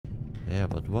Yeah,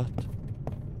 but what?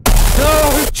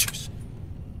 No! Jeez.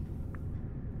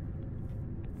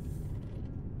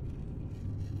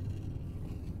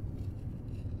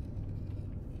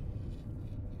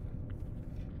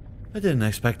 I didn't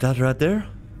expect that right there.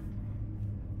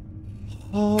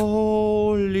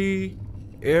 Holy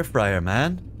air fryer,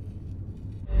 man.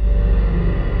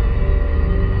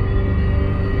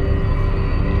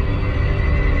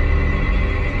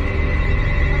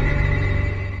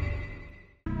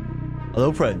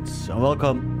 Hello friends, and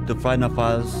welcome to FrightNight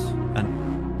Files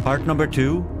and part number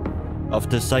 2 of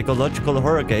this psychological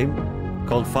horror game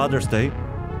called Father's Day.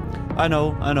 I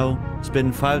know, it's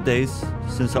been 5 days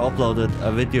since I uploaded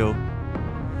a video,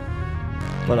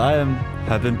 but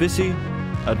have been busy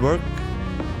at work,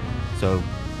 so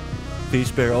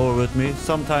please bear over with me.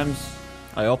 Sometimes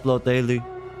I upload daily,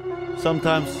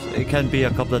 sometimes it can be a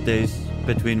couple of days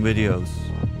between videos.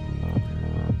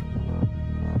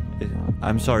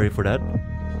 I'm sorry for that.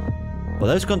 But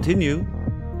let's continue.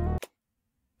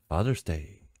 Father's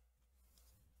Day.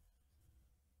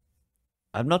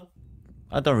 I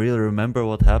don't really remember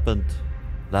what happened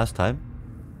last time.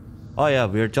 Oh yeah,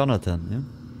 we're Jonathan, yeah?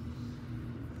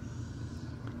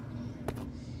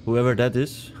 Whoever that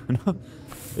is.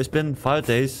 It's been 5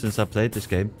 days since I played this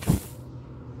game.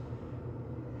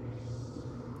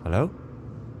 Hello?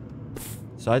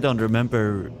 So I don't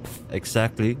remember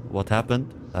exactly what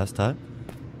happened last time.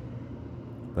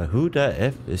 But who the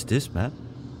F is this man?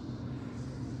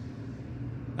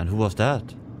 And who was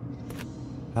that?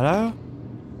 Hello?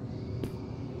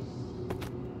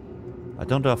 I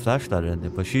don't have a flashlight in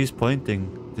it, but she's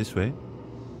pointing this way.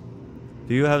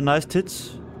 Do you have nice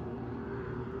tits?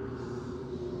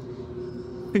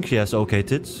 I think she has okay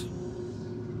tits.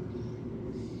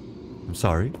 I'm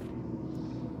sorry.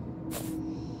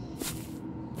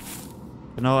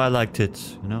 You know, I like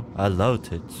tits, you know? I love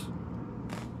tits.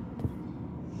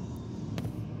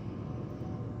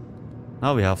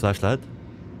 Now we have flashlight.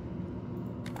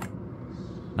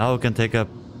 Now we can take up.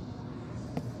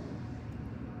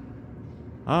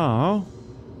 Oh,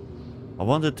 I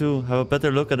wanted to have a better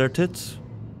look at her tits.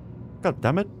 God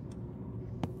damn it.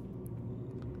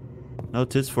 No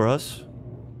tits for us.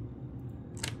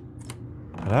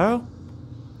 Hello?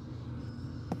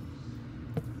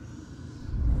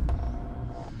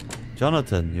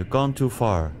 Jonathan, you've gone too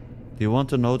far. Do you want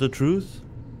to know the truth?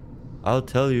 I'll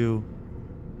tell you.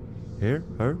 Here,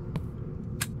 her.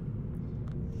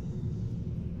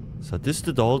 So this is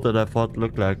the doll that I thought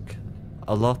looked like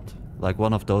a lot like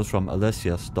one of those from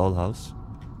Alessia's dollhouse.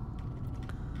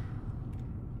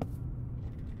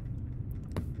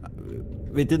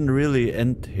 We didn't really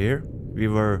end here. We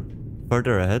were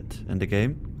further ahead in the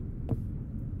game.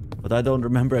 But I don't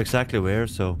remember exactly where,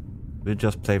 so we'll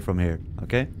just play from here,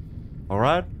 okay?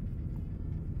 Alright?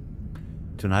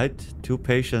 Tonight, 2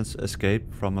 patients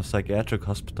escape from a psychiatric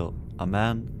hospital, a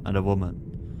man and a woman.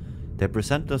 They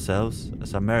present themselves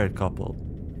as a married couple,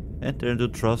 enter into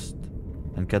trust,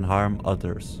 and can harm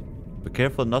others. Be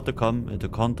careful not to come into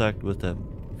contact with them.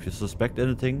 If you suspect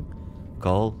anything,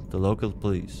 call the local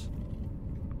police.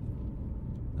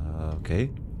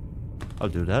 Okay, I'll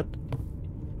do that.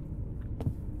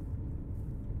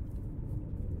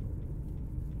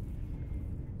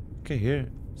 Okay,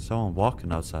 here, someone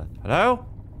walking outside. Hello?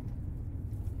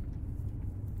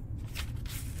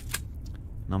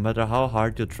 No matter how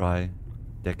hard you try,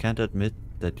 they can't admit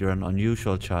that you're an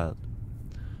unusual child.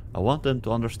 I want them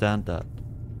to understand that.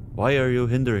 Why are you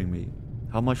hindering me?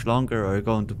 How much longer are you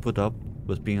going to put up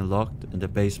with being locked in the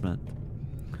basement?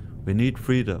 We need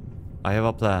freedom. I have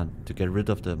a plan to get rid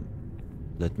of them.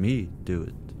 Let me do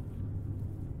it.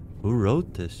 Who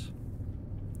wrote this?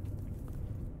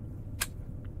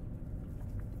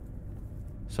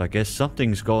 So I guess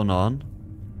something's going on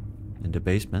in the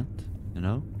basement, you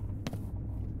know?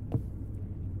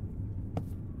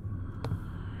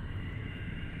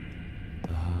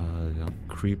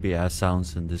 Creepy ass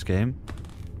sounds in this game.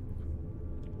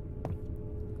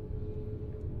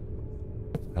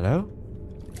 Hello?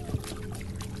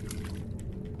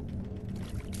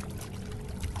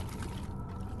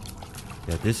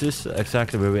 Yeah, this is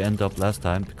exactly where we ended up last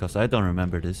time, because I don't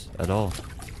remember this at all.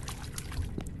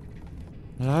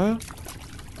 Hello?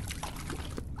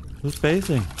 Who's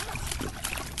pacing?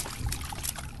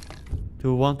 Do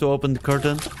you want to open the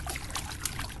curtain?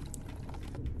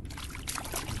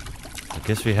 I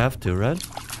guess we have to, right?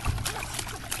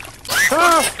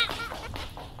 Ah!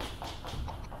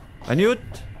 I knew it!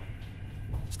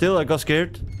 Still, I got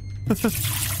scared.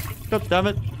 God damn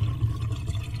it.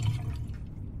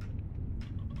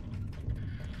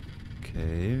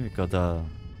 Okay, we got a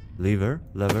lever.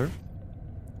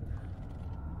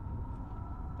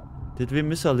 Did we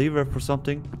miss a lever for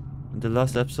something in the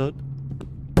last episode?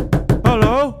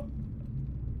 Hello?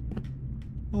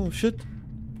 Oh shit.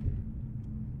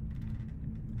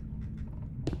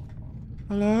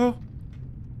 Hello?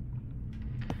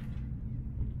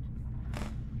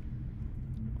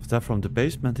 Was that from the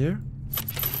basement here?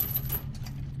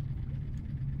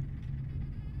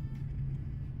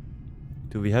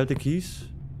 Do we have the keys?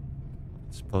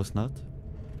 Suppose not.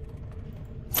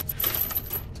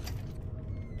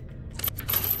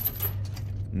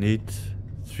 Need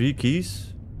 3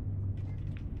 keys.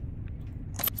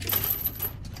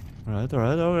 Alright.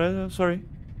 I'm sorry.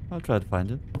 I'll try to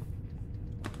find it.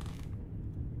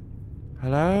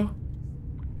 Hello?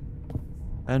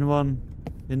 Anyone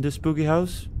in this spooky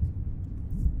house?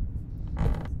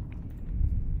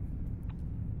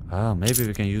 Ah, maybe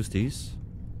we can use these.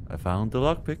 I found the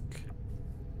lockpick.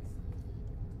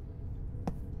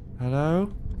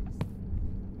 Hello?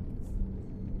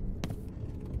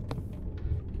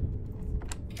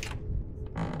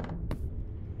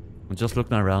 I'm just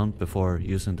looking around before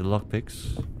using the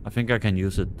lockpicks. I think I can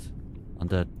use it on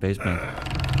that basement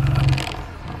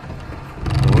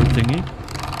door thingy.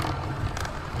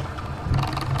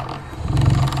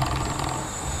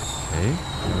 Okay,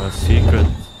 there was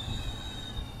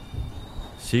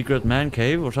secret man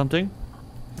cave or something.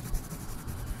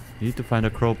 Need to find a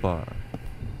crowbar.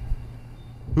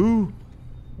 Who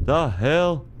the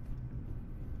hell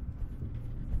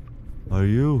are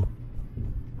you?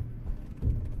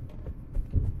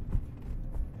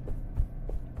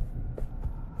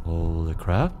 Holy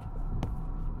crap.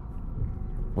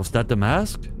 Was that the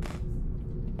mask?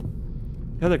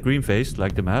 He had a green face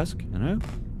like the mask, you know?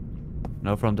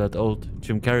 Now from that old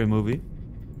Jim Carrey movie.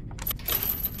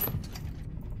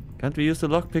 Can't we use the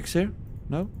lockpicks here?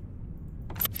 No?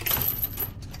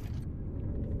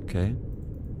 Okay.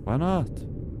 Why not?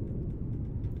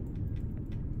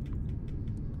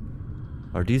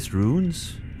 Are these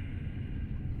runes?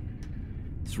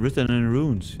 It's written in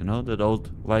runes, you know, that old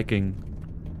Viking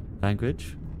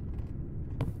language.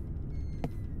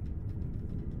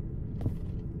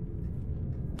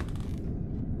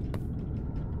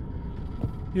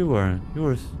 You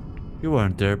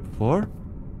weren't there before.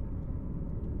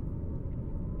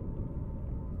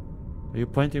 Are you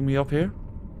pointing me up here?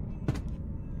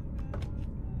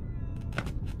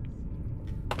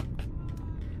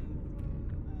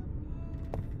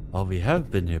 Oh, we have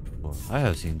been here before. I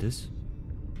have seen this.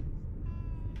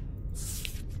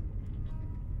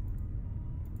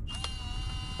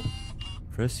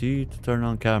 Press E to turn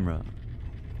on camera.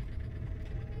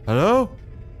 Hello?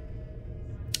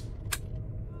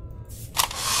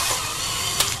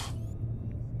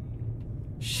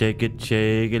 Shake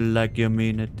it like you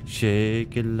mean it.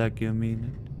 Shake it like you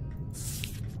mean it.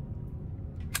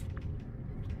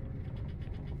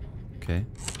 Okay.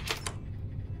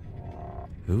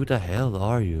 Who the hell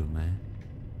are you, man?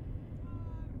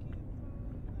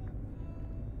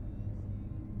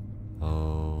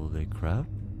 Holy crap.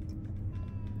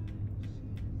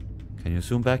 Can you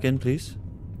zoom back in, please?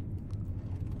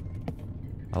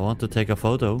 I want to take a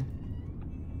photo.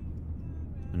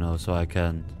 You know, so I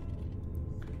can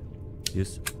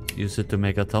use it to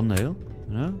make a thumbnail,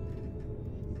 you know?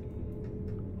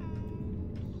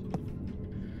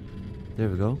 There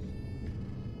we go.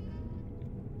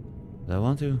 Do I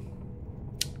want to?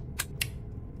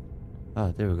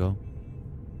 Ah, there we go.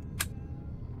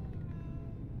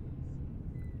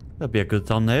 That'd be a good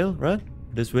thumbnail, right?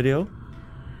 This video.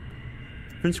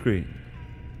 Print screen.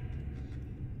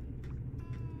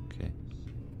 Okay.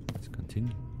 Let's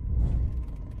continue.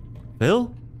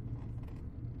 Phil?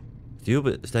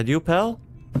 Is that you, pal?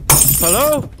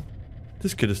 Hello?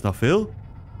 This kid is not Phil.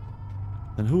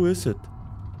 Then who is it?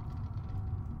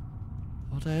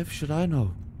 How the F should I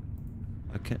know?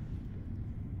 I can't.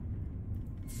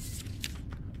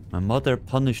 My mother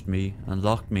punished me and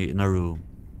locked me in a room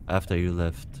after you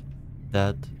left.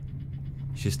 Dad,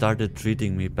 she started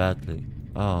treating me badly.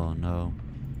 Oh no.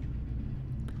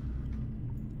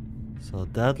 So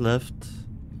Dad left.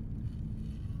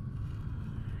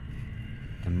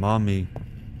 And Mommy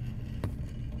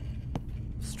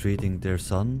was treating their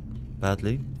son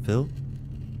badly. Phil?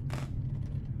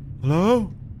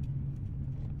 Hello?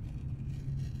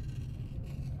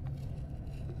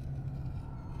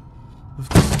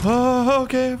 Oh,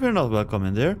 okay, we're not welcome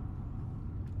in there.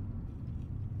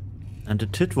 And the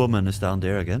tit woman is down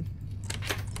there again.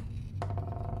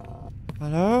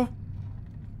 Hello?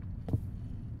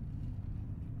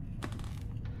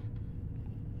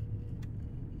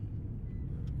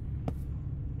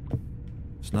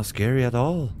 It's not scary at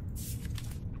all.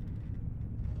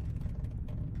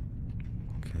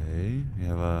 Okay, we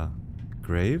have a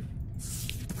grave.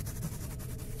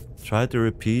 Try to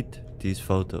repeat these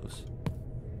photos.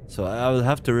 So I will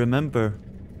have to remember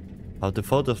how the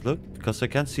photos look, because I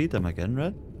can't see them again,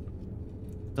 right?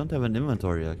 Don't have an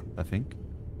inventory, I think.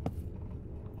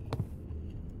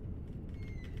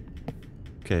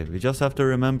 Okay, we just have to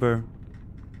remember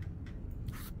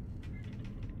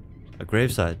a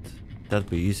gravesite. That'd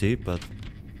be easy, but...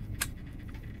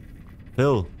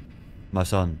 Phil, my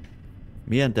son.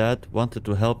 Me and Dad wanted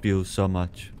to help you so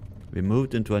much. We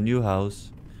moved into a new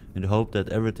house in the hope that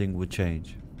everything would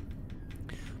change.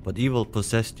 But evil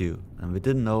possessed you, and we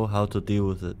didn't know how to deal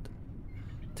with it.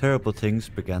 Terrible things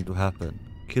began to happen,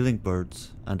 killing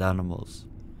birds and animals.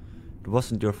 It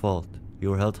wasn't your fault.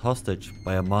 You were held hostage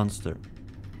by a monster.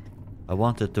 I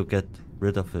wanted to get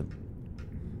rid of him.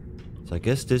 So I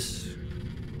guess this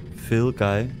Phil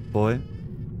boy,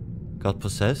 got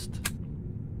possessed.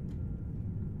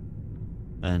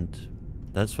 And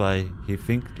that's why he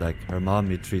think like her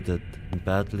mommy treated him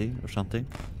badly or something.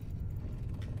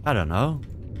 I don't know.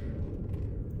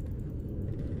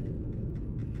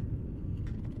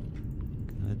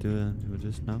 Can I do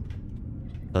this now?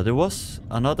 So there was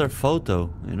another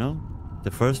photo, you know?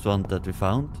 The first one that we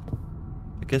found.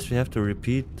 I guess we have to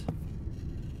repeat.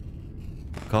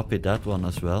 Copy that one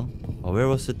as well. Or where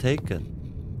was it taken?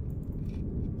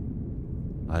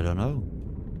 I don't know.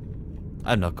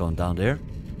 I'm not going down there.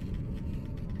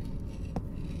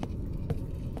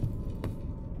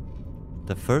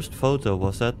 The first photo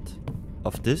was that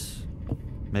of this,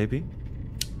 maybe?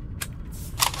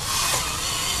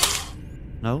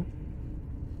 No?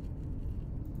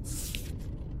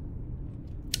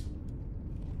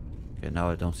 Okay, now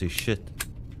I don't see shit.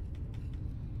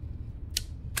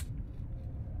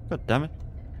 God damn it.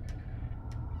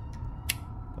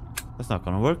 That's not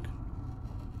gonna work.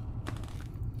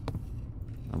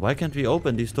 And why can't we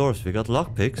open these doors? We got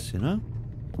lockpicks, you know?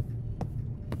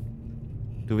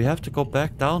 Do we have to go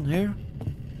back down here?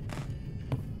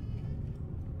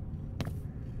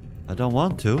 I don't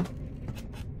want to.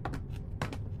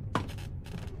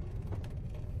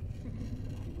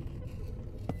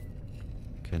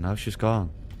 Okay, now she's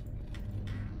gone.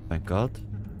 Thank God.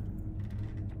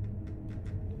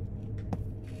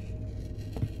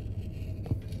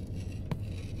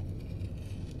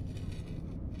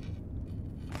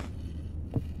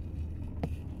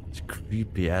 It's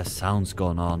creepy ass sounds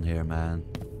going on here, man.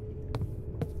 Do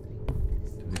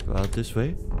we go out this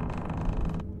way?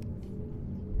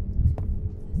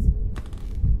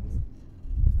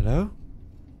 Hello?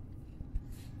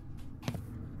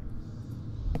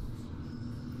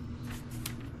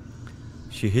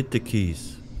 She hid the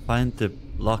keys. Find the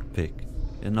lockpick.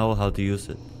 You know how to use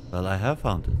it. Well, I have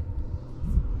found it.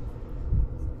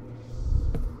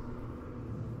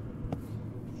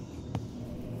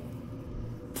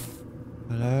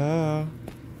 Hello?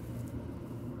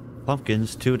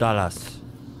 Pumpkins, $2.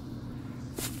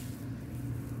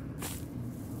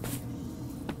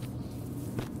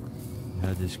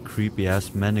 Yeah, these creepy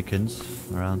ass mannequins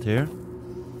around here.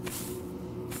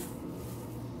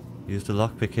 Use the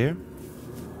lockpick here.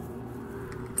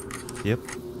 Yep.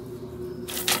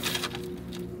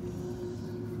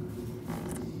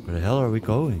 Where the hell are we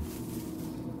going?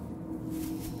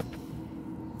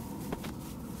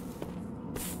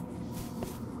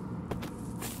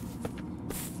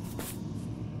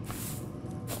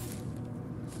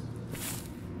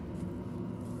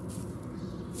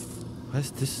 Why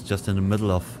is this just in the middle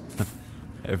of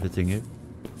everything here?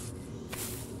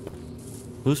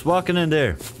 Who's walking in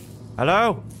there?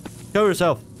 Hello? Show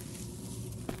yourself.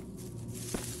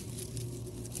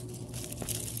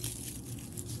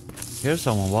 Here's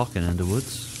someone walking in the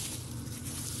woods.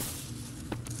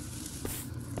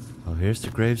 Oh, here's the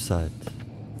gravesite.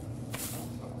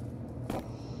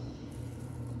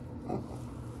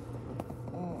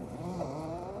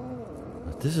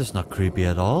 This is not creepy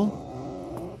at all.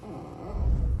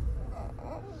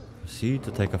 See,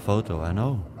 to take a photo, I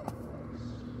know.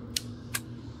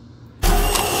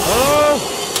 Oh!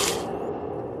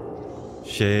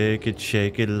 Shake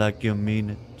it like you mean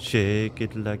it. Shake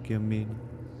it like you mean it.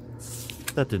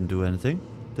 That didn't do anything,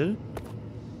 did it?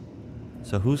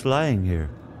 So who's lying here?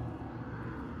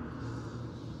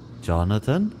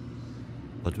 Jonathan?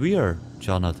 But we are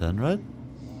Jonathan, right?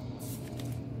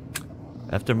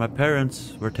 After my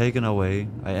parents were taken away,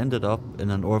 I ended up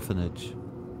in an orphanage.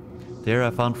 There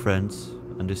I found friends,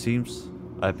 and it seems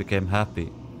I became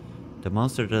happy. The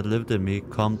monster that lived in me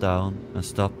calmed down and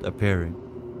stopped appearing.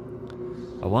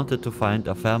 I wanted to find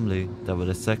a family that would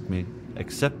accept me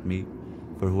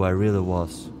for who I really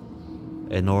was.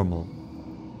 A normal.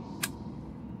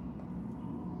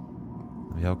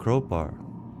 We have a crowbar.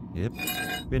 Yep,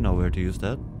 we know where to use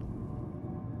that.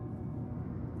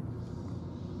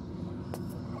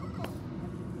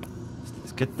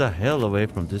 Let's get the hell away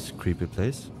from this creepy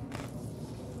place.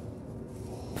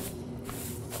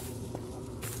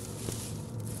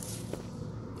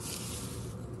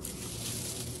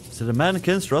 Is it the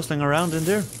mannequins rustling around in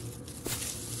there?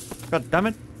 God damn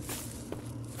it.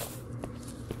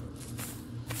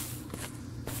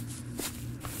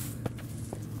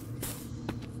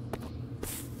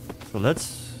 So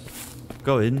let's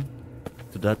go in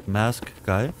to that mask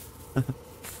guy.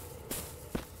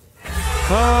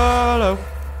 Hello.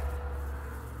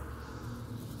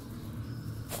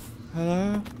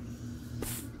 Hello.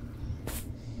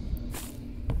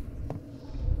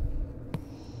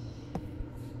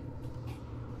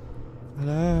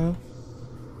 Hello.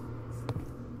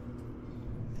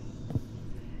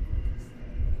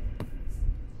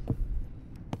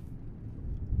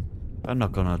 I'm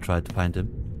not gonna try to find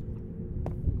him.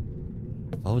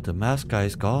 Oh, the mask guy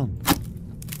is gone.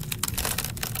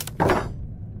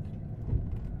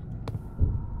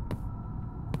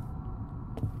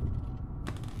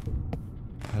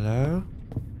 Hello?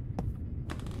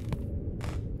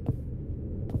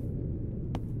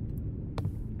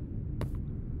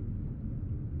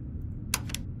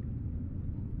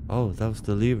 Oh, that was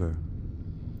the lever.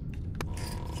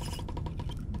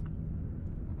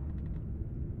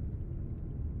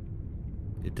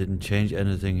 It didn't change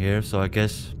anything here, so I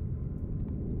guess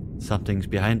something's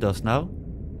behind us now.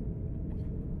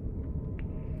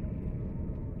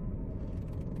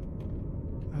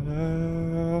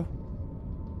 Hello?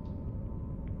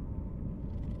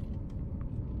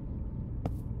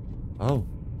 Oh.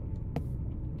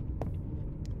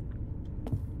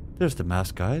 There's the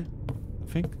mask guy, I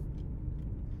think.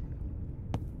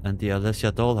 And the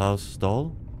Alessia dollhouse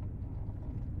doll.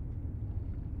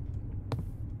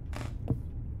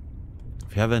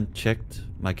 If you haven't checked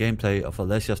my gameplay of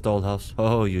Alessia's dollhouse,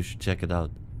 oh, you should check it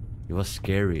out. It was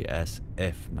scary as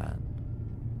F, man.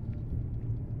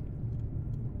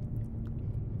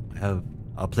 I have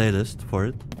a playlist for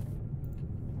it.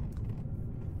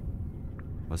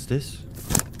 What's this?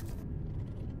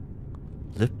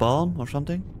 Lip balm or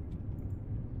something?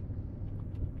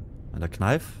 And a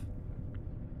knife?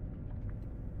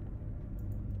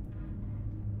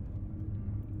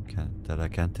 That I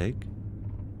can't take.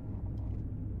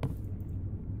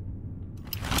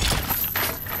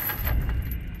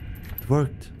 It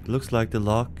worked. It looks like the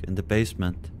lock in the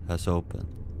basement has opened.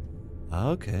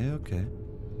 Okay, okay.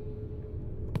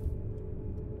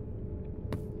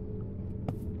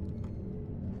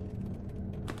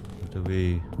 Do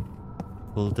we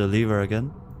pull the lever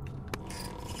again?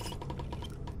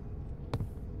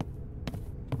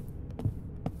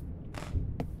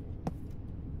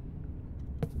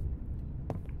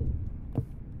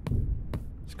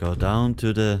 Let's go down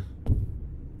to the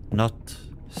not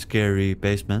scary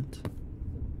basement.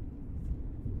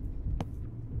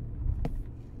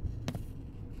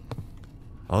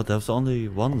 Oh, there was only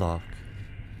one lock.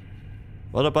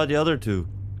 What about the other two?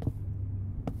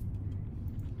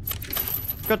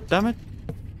 God damn it.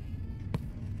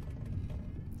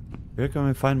 Where can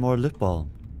we find more lip balm?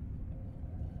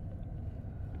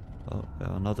 Oh,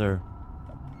 another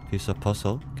piece of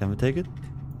puzzle. Can we take it?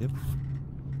 Yep.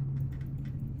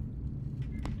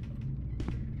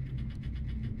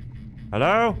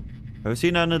 Hello? Have you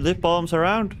seen any lip balms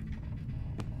around?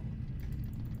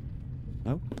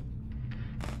 No?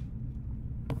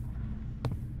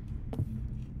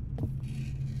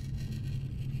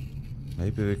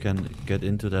 Maybe we can get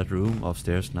into that room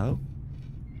upstairs now.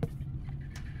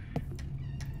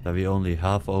 That we only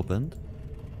half opened.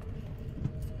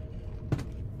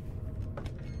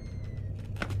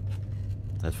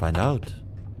 Let's find out.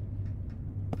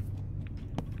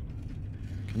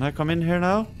 Can I come in here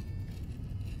now?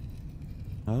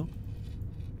 No?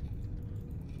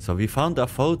 So we found a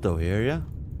photo here, yeah?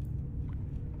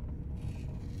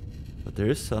 But there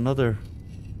is another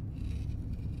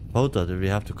photo that we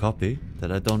have to copy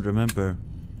that I don't remember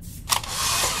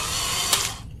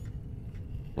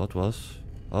what was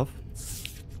of.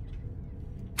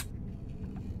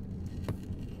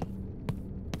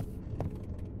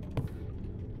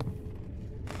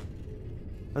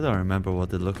 I don't remember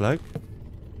what it looked like.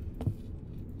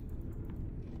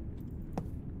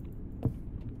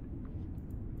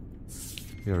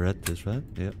 You read this, right?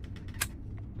 Yep.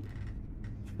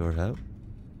 Sure have.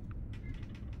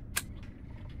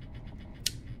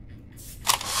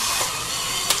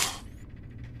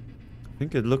 I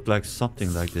think it looked like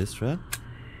something like this, right?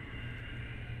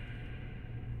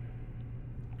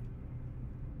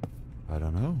 I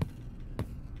don't know.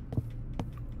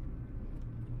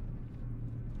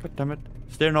 God damn it.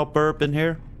 Is there no burp in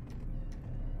here?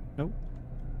 Nope.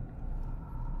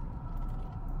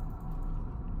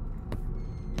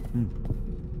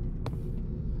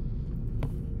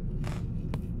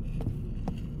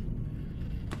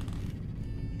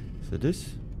 Is it this?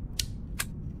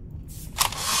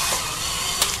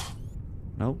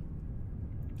 No.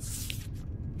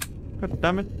 God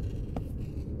damn it.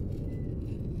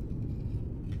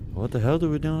 What the hell do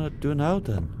we do now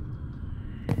then?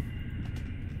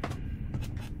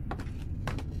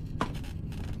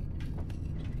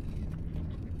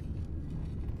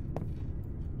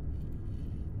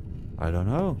 I don't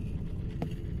know.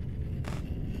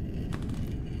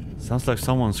 Sounds like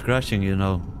someone scratching, you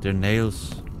know, their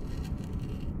nails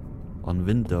on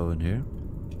window in here.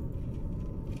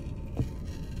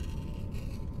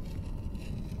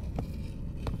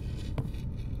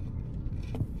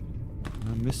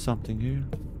 I missed something here.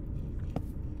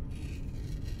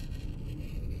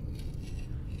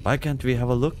 Why can't we have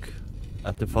a look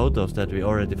at the photos that we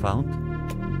already found?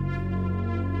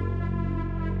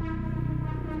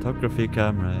 Photography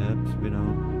camera, yep, we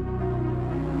know.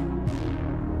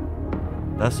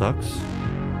 That sucks.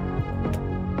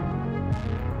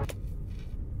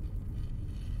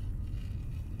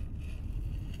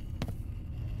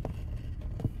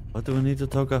 What do we need to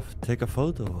take a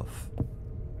photo of?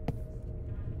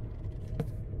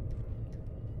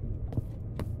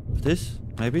 This,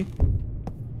 maybe?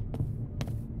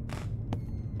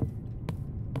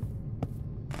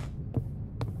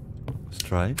 Let's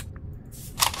try.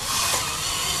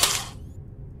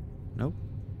 Nope.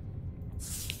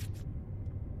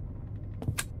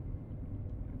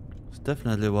 This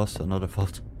definitely was another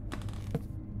photo.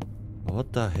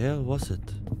 What the hell was it?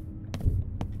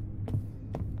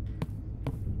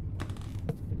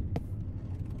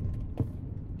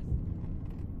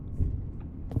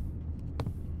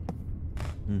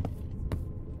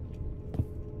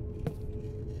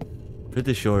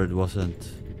 Pretty sure it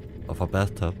wasn't of a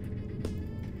bathtub.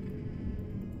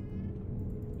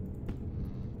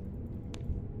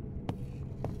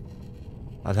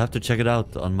 I'd have to check it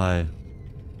out on my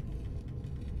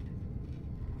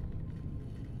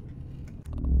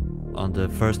the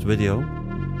first video.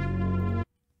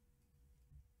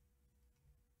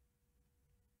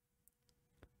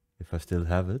 If I still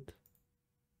have it.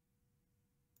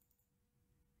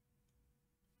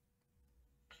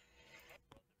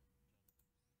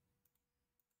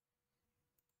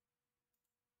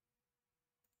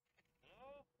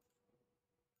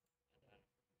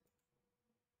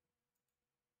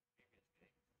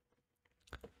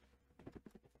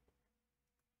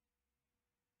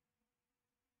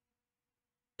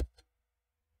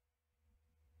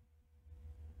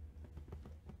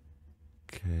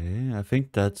 Okay, I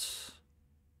think that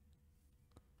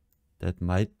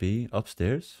might be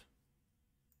upstairs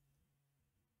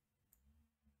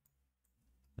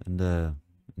in the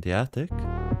attic. I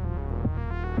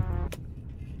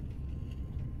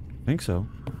think so.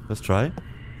 Let's try.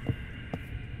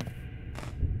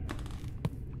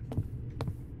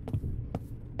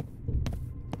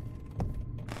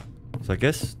 So I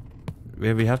guess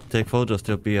where we have to take photos,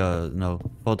 there'll be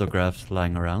photographs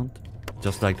lying around.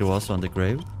 Just like there was on the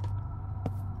grave.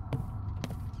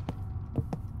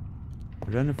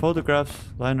 Are there any photographs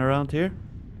lying around here?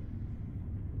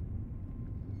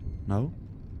 No?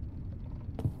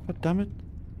 God damn it.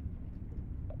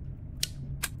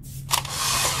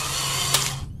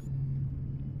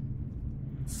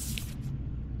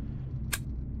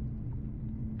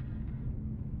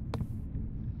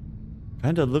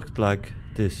 Kinda looked like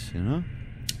this, you know?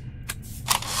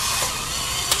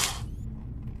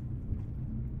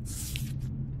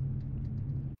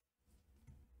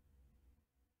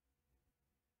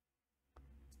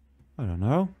 I don't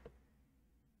know.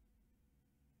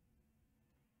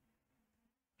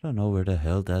 I don't know where the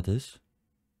hell that is.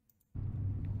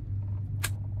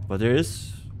 But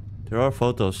there are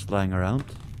photos lying around.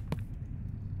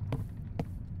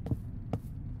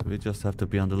 We just have to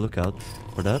be on the lookout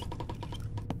for that.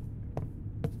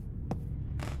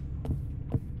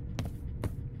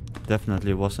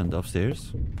 Definitely wasn't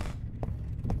upstairs.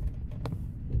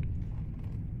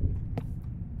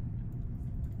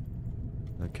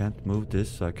 I can't move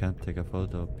this, so I can't take a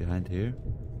photo behind here.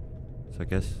 So I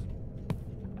guess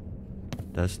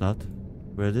that's not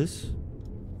where it is.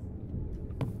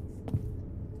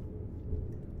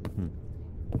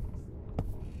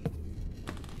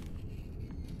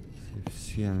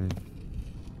 See any?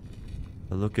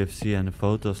 I'll look if see any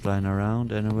photos lying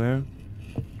around anywhere.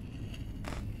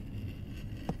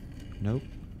 Nope.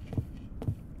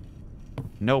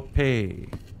 Nope. Is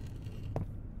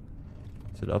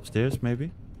it upstairs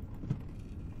maybe?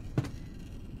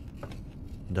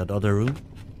 In that other room.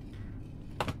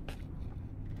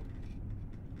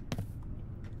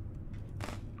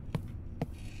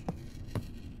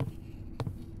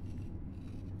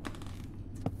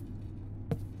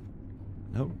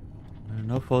 Nope. There are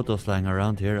no photos lying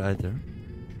around here either.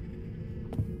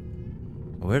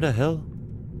 Where the hell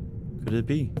could it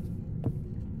be?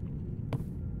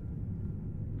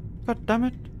 God damn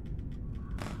it.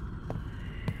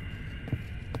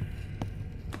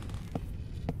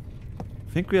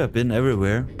 I think we have been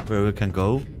everywhere where we can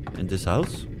go in this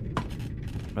house,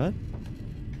 right?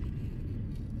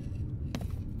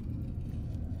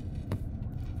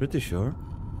 Pretty sure.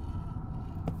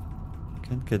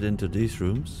 Can't get into these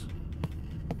rooms.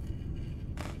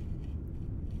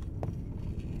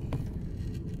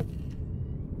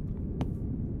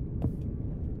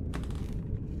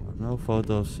 No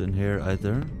photos in here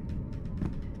either.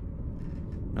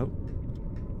 Nope.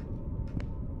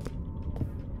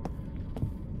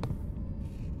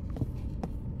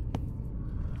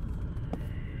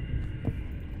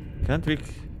 Can't we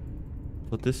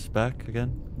put this back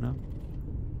again? No?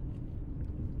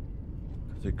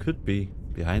 Because it could be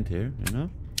behind here, you know?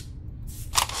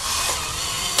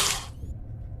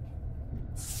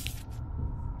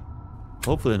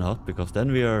 Hopefully not, because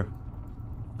then we are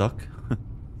stuck.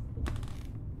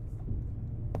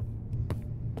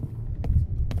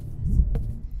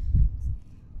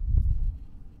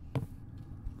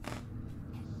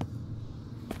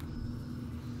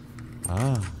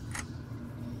 Ah.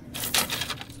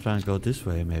 Let's try and go this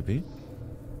way, maybe.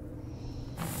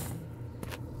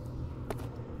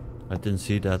 I didn't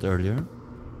see that earlier.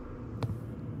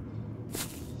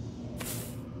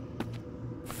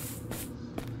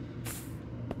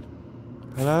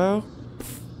 Hello?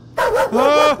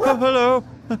 Oh, hello!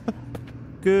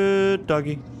 Good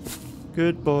doggy.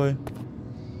 Good boy.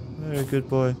 Very good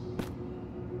boy.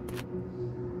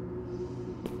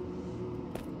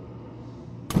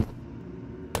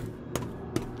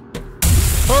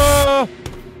 Oh!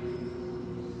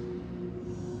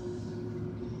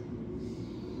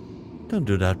 Don't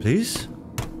do that, please.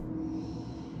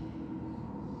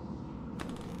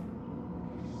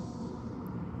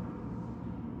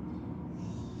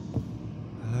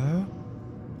 Hello?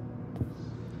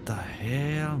 What the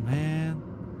hell, man?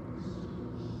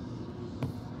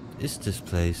 Is this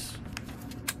place?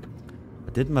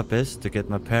 I did my best to get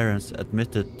my parents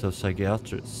admitted to a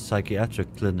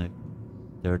psychiatric clinic.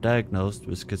 They were diagnosed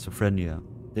with schizophrenia,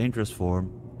 dangerous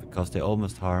form, because they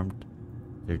almost harmed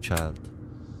their child.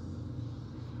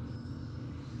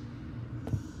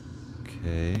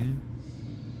 Okay.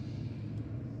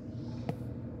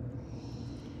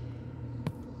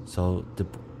 So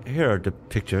here are the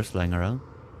pictures lying around.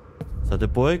 So the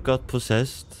boy got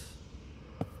possessed,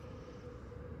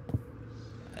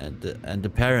 and the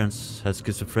parents had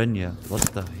schizophrenia. What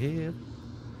the hell?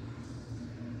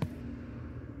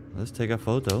 Let's take a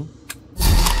photo.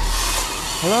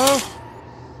 Hello?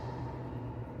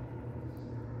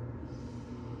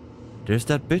 There's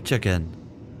that bitch again.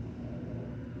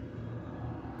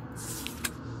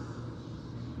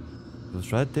 It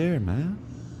was right there, man.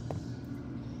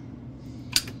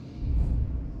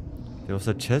 There was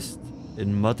a chest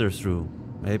in Mother's room.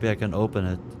 Maybe I can open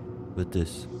it with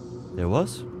this. There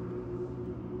was?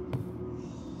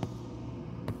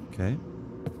 Okay.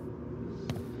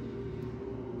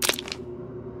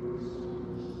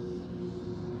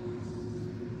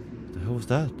 What the hell was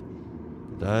that?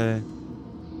 Did I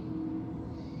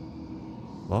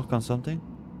walk on something?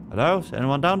 Hello? Is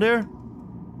anyone down there?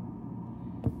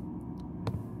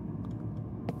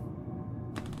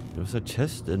 There was a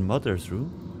chest in Mother's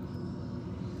room.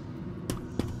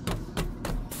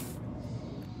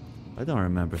 I don't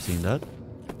remember seeing that.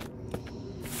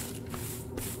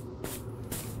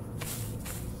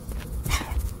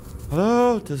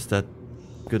 Hello, this is that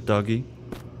good doggy.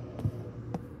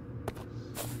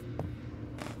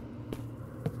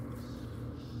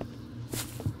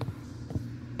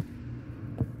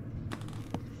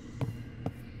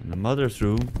 In the Mother's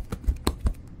room.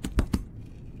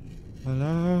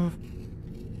 Hello.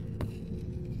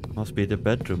 Must be the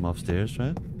bedroom upstairs,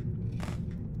 right?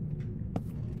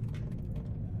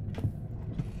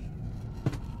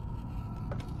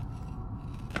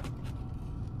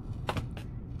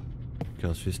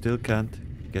 Because we still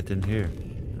can't get in here.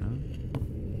 You know?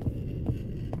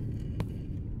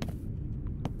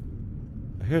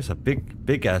 Here's a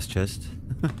big ass chest.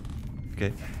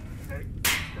 Okay.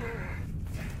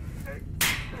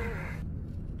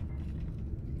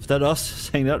 Is that us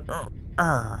saying that?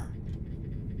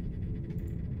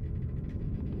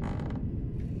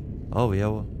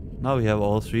 Oh, now we have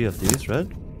all three of these, right?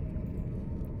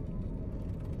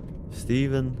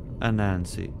 Stephen and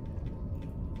Nancy.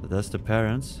 So that's the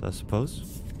parents, I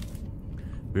suppose.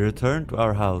 We returned to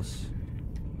our house.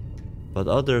 But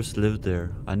others lived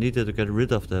there. I needed to get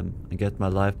rid of them and get my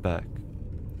life back.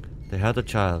 They had a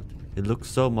child. He looked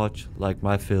so much like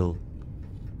my Phil.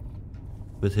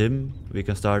 With him, we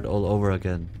can start all over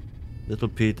again. Little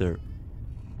Peter,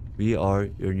 we are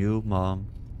your new mom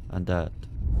and dad.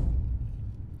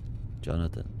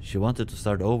 Jonathan, she wanted to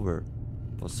start over,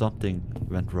 but something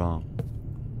went wrong.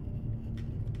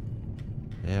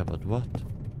 Yeah, but what?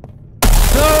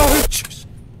 Oh, jeez.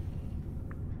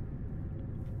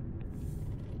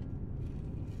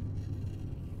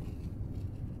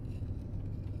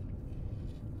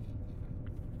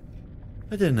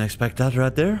 I didn't expect that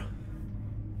right there.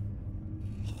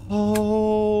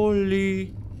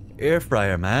 Holy air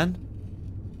fryer, man.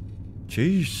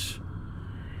 Jeez.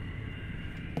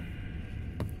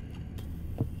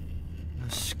 A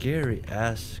scary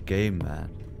ass game, man.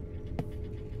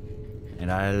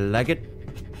 And I like it.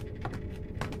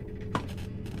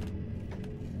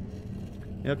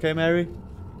 You okay, Mary?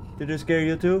 Did it scare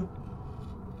you too?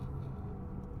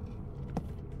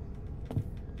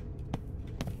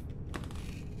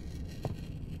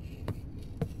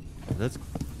 Let's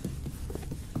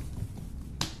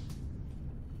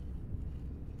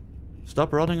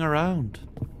stop running around.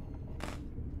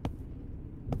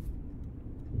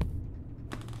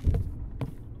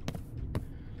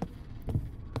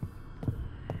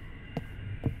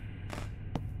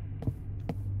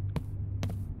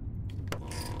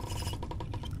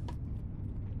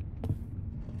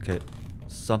 Okay,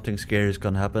 something scary is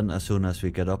gonna happen as soon as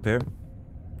we get up here.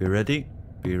 Be ready.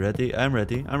 Be ready. I'm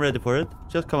ready. I'm ready for it.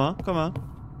 Just come on. Come on.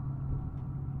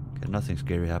 Okay, nothing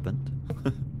scary happened.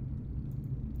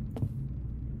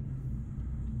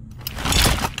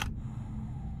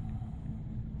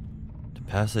 The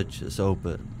passage is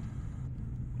open.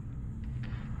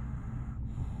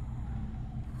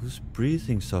 Who's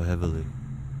breathing so heavily?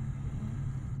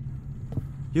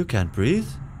 You can't breathe.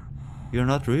 You're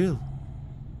not real.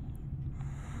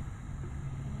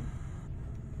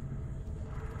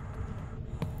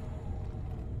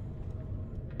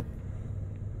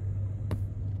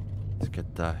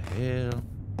 Get the hell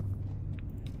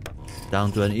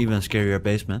down to an even scarier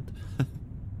basement.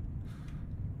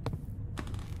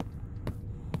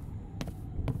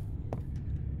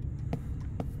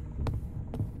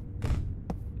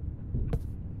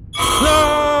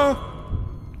 No!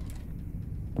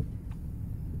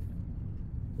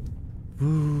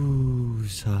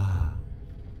 Woosa.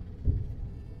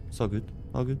 It's all good.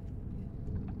 All good.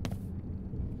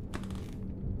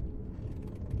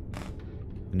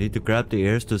 I need to grab the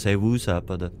ears to say woosa,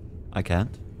 but I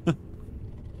can't.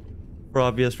 For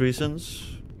obvious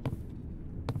reasons.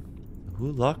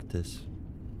 Who locked this?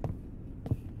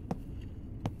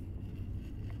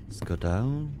 Let's go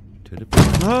down to the...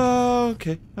 Oh,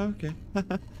 okay, okay.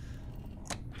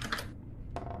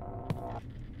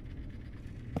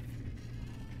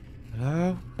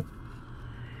 Hello?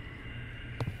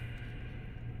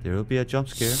 There will be a jump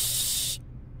scare.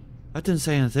 I didn't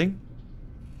say anything.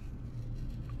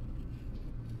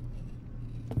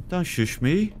 Don't shush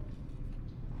me.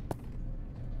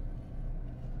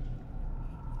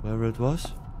 Wherever it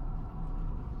was.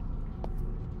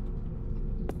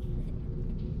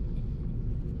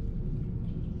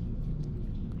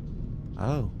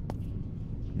 Oh.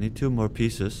 Need 2 more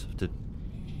pieces of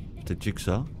the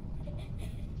jigsaw.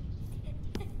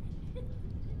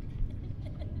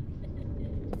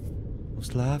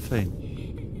 Who's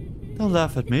laughing? Don't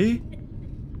laugh at me.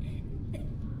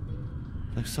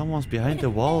 Like someone's behind the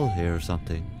wall here or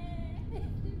something.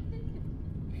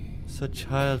 It's a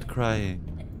child crying.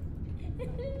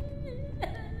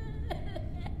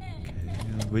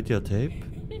 Okay, videotape.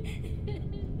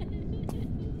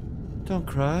 Don't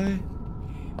cry.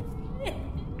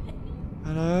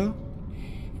 Hello?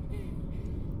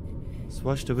 Let's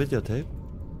watch the videotape.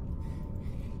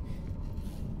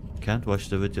 Can't watch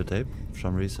the videotape for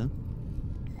some reason.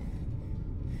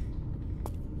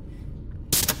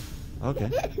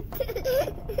 Okay.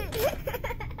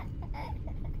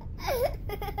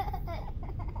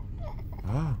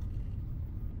 Wow.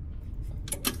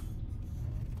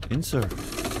 Insert.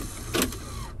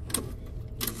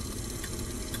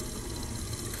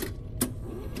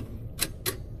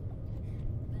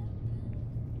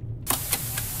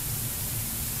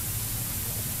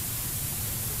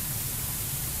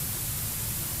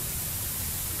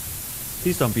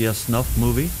 Please don't be a snuff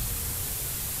movie.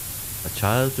 A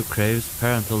child who craves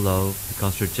parental love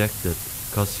becomes rejected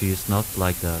because he is not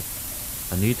like that.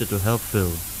 I needed to help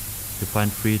Phil to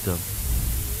find freedom.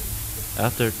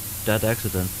 After that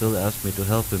accident, Phil asked me to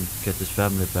help him get his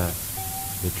family back.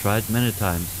 We tried many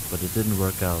times, but it didn't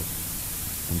work out,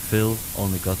 and Phil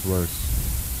only got worse.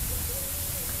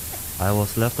 I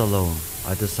was left alone.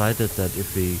 I decided that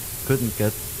if he couldn't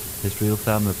get his real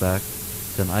family back,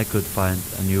 then I could find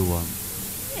a new one.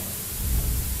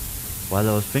 While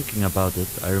I was thinking about it,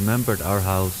 I remembered our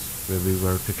house where we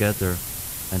were together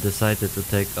and decided to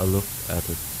take a look at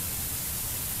it.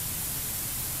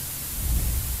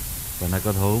 When I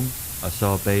got home, I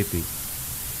saw a baby.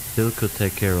 Phil could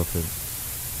take care of him.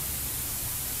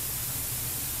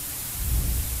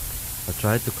 I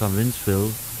tried to convince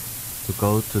Phil to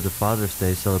go to the Father's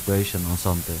Day celebration on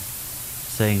Sunday,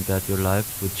 saying that your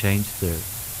life would change there,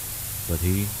 but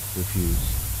he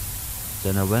refused.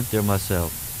 Then I went there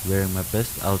myself, wearing my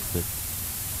best outfit.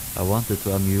 I wanted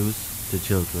to amuse the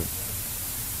children.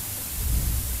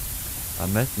 I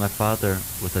met my father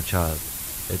with a child.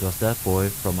 It was that boy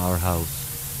from our house.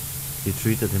 He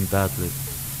treated him badly.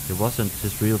 He wasn't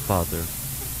his real father.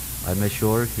 I made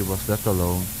sure he was left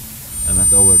alone and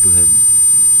went over to him.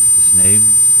 His name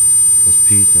was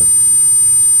Peter.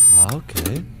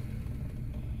 Okay.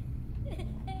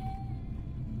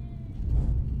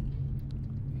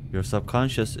 Your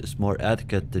subconscious is more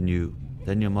educated than you.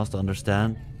 Then you must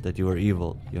understand that you are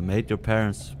evil. You made your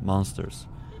parents monsters.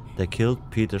 They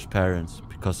killed Peter's parents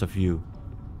because of you.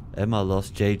 Emma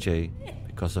lost JJ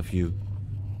because of you.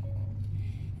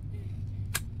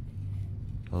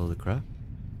 Holy crap.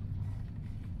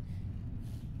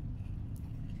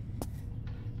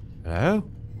 Hello?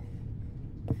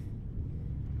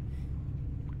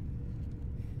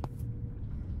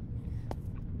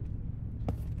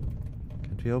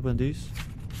 Can't we open these?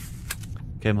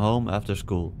 Came home after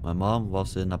school. My mom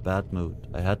was in a bad mood.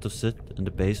 I had to sit in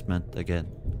the basement again.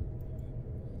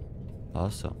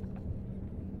 Awesome.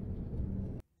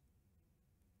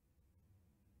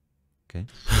 Okay.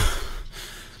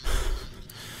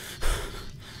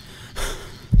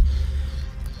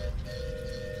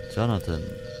 Jonathan,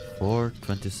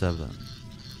 427.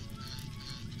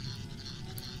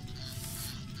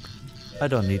 I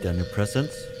don't need any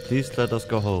presents. Please let us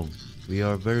go home. We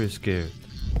are very scared.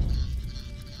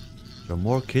 There are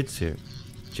more kids here.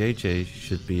 JJ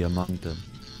should be among them.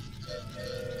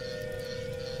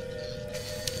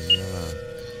 Yeah.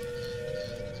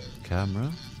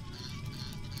 Camera.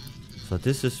 So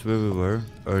this is where we were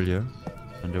earlier.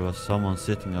 And there was someone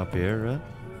sitting up here, right?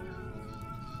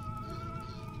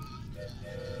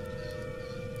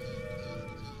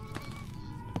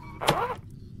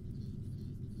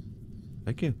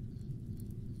 Thank you.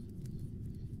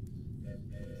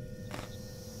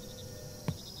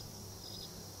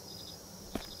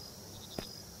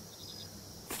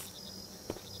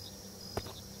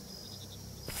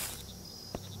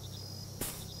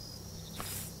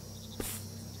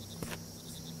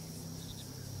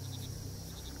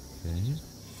 Okay.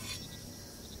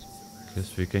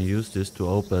 Guess we can use this to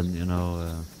open, you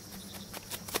know.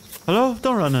 Hello,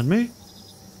 don't run at me.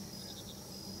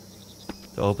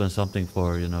 To open something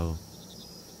for, you know,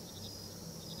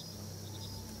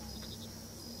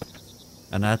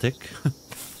 an attic.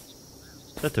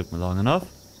 That took me long enough.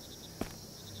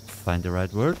 Find the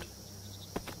right word.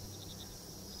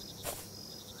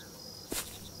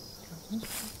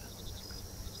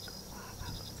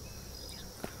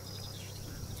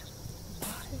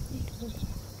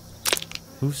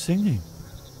 Who's singing?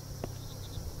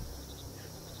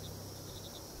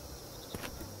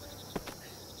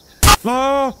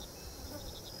 Ah!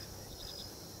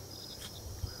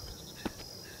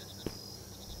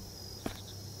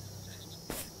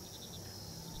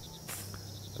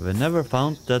 We never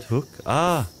found that hook.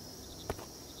 Ah!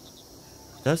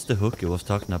 That's the hook he was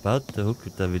talking about. The hook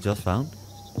that we just found.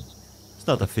 It's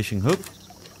not a fishing hook.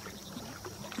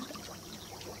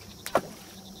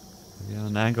 We have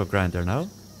an angle grinder now.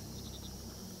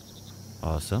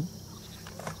 Awesome.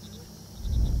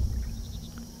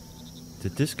 The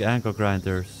disc angle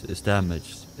grinder is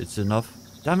damaged. It's enough.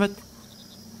 Damn it!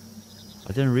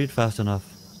 I didn't read fast enough.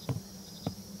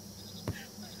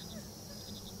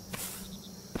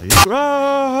 Are you?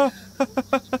 Ah!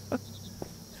 That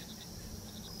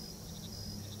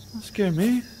scared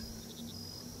me.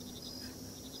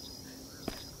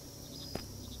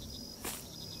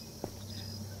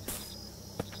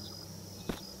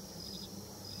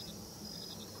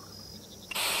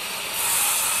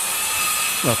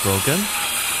 Not broken.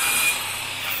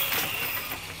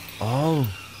 Oh.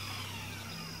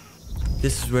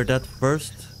 This is where that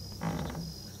first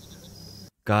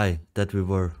guy that we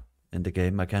were in the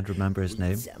game, I can't remember his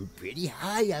name. I'm pretty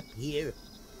high up here.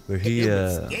 Where he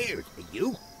scared, are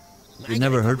you? we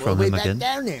never heard from him again.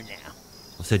 Down there now.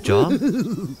 Was it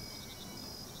John?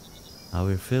 Now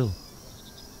we're Phil.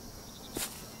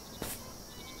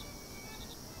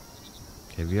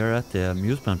 Okay, we are at the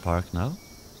amusement park now.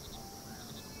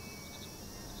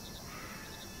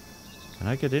 Can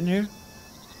I get in here?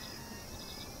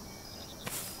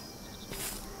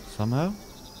 Somehow?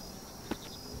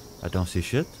 I don't see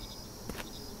shit.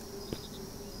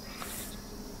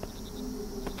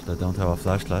 I don't have a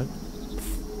flashlight.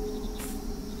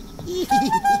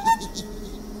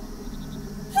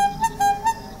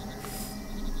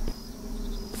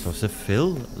 So is it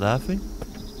Phil laughing?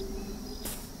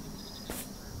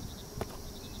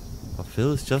 But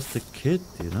Phil is just a kid,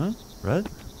 you know? Right?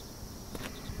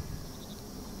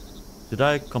 Did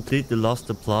I completely lost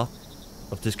the plot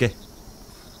of this game?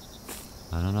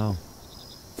 I don't know.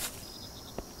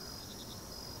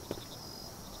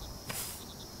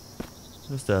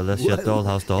 Who's the Alessia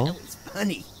dollhouse doll? That was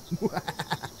funny.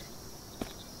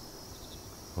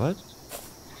 What?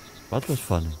 What was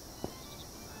funny?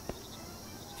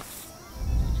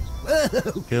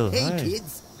 Whoa! Phil, Hey, hi.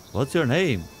 kids. What's your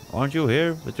name? Aren't you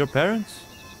here with your parents?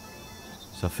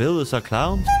 So Phil is a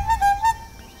clown?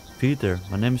 Peter,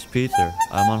 my name's Peter.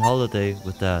 I'm on holiday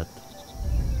with Dad.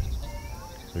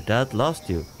 Your dad lost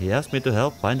you. He asked me to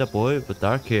help find a boy with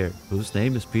dark hair, whose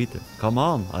name is Peter. Come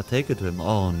on, I'll take it to him.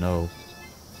 Oh no.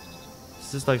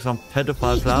 Is this like some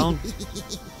pedophile clown?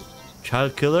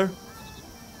 Child killer?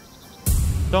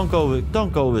 Don't go with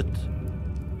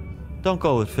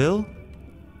Phil.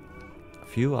 A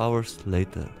few hours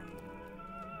later.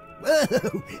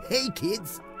 Whoa! Hey,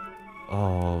 kids.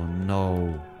 Oh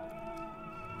no.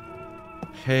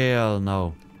 Hell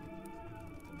no.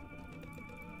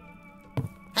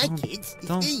 Hi, kids. It's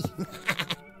don't- me.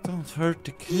 Don't hurt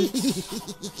the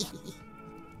kids.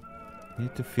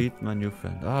 Need to feed my new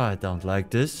friend. Oh, I don't like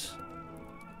this.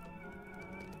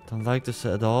 Don't like this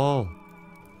at all.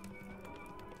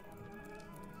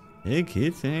 Hey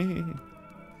kids, hey.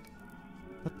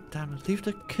 God damn it, leave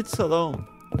the kids alone.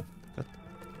 God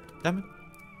damn it.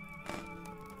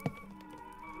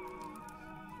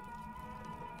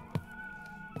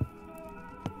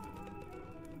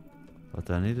 What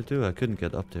do I need to do? I couldn't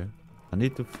get up there. I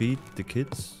need to feed the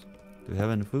kids. Do we have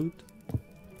any food?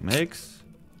 Some eggs?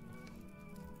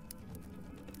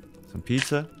 Some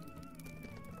pizza?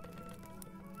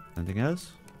 Anything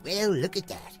else? Well, look at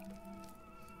that.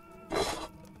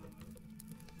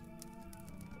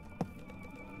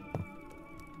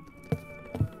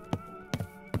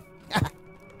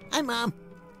 Hi, Mom.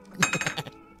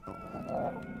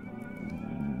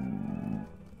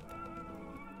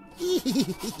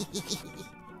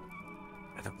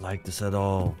 I don't like this at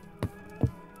all.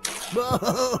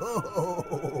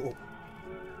 Whoa!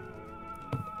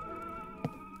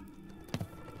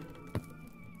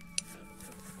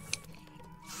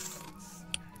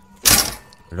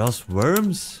 Are those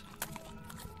worms?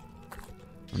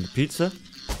 On the pizza?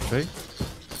 Tray?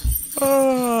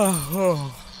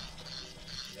 Oh.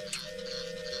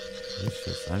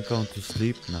 Delicious. I'm going to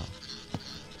sleep now.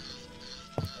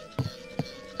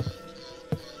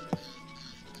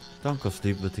 Don't go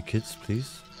sleep with the kids,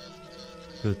 please.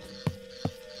 Good.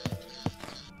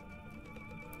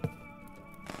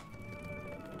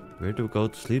 Where do we go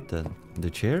to sleep then? In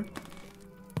the chair?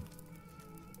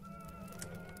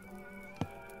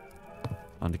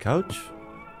 On the couch?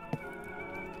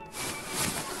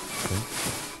 Okay.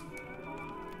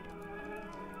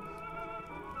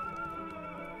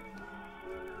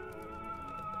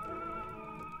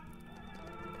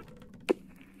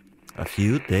 A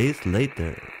few days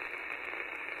later.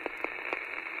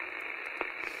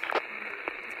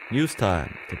 News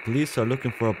time. The police are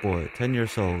looking for a boy, 10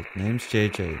 years old, name's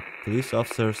JJ. Police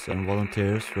officers and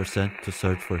volunteers were sent to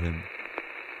search for him.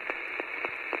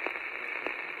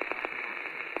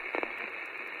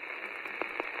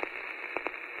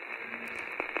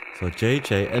 So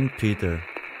JJ and Peter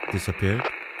disappeared.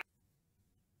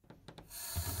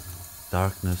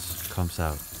 Darkness comes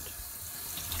out.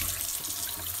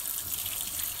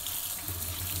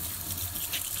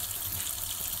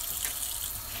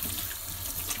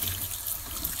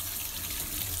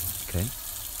 Okay.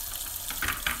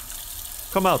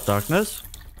 Come out, darkness.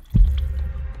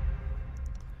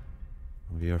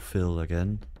 We are Phil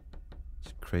again.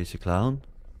 It's a crazy clown.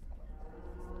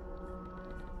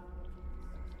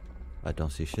 I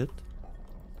don't see shit.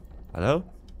 Hello,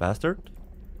 bastard?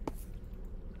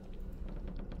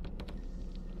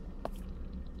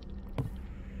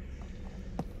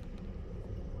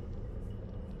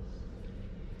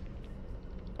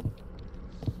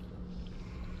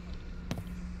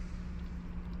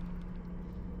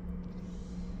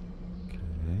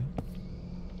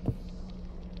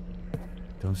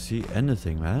 Don't see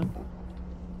anything, man.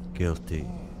 Guilty.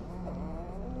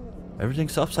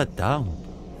 Everything's upside down.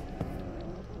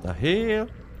 The hell?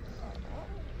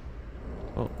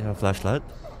 Oh, yeah, flashlight.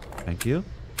 Thank you.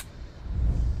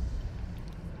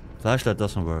 Flashlight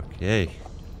doesn't work. Yay.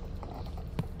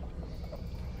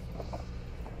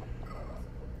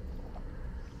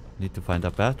 Need to find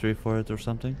a battery for it or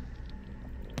something.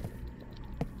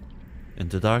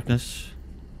 Into darkness.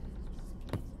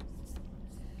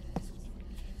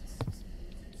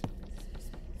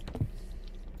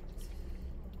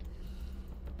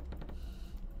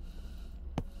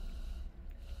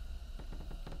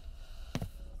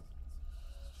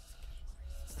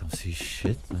 Don't see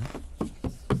shit, man.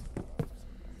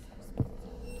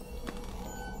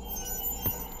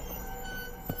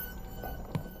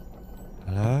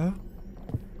 Hello?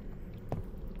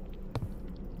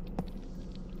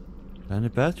 Any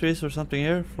batteries or something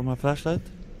here for my flashlight?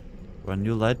 Or a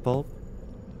new light bulb?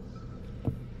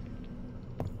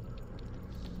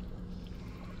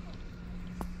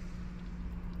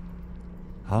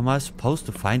 How am I supposed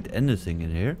to find anything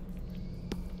in here?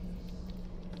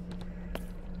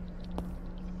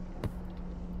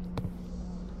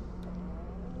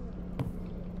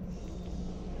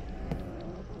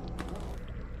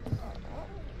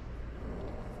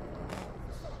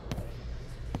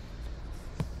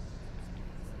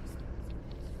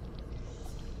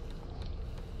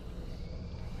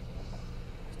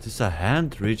 Is this a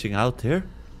hand reaching out here?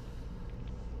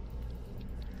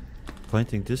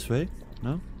 Pointing this way?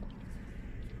 No?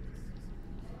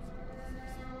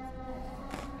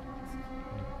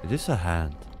 It is a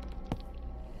hand.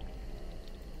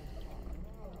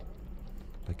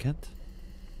 I can't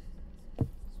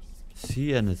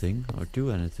see anything or do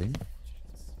anything.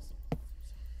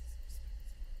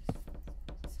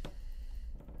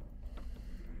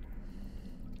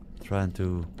 Trying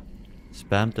to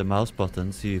spam the mouse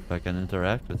button, see if I can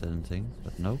interact with anything,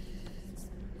 but no.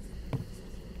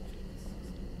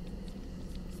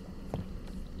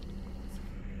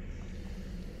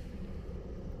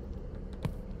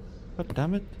 God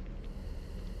damn it.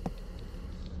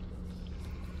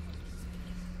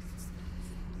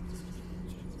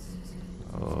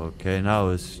 Okay, now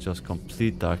it's just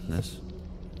complete darkness.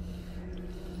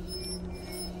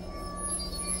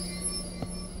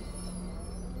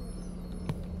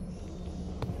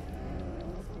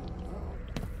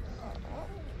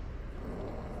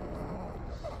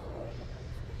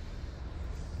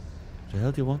 Where the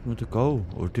hell do you want me to go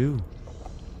or do?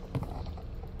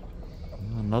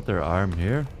 Another arm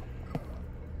here.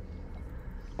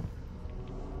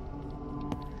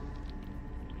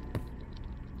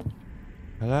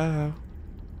 Hello?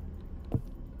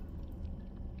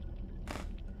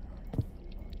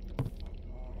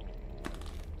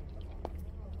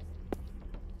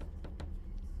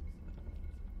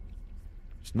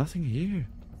 There's nothing here.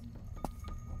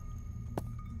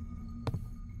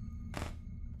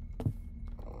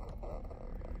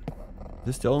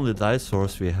 This is the only light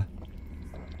source we have.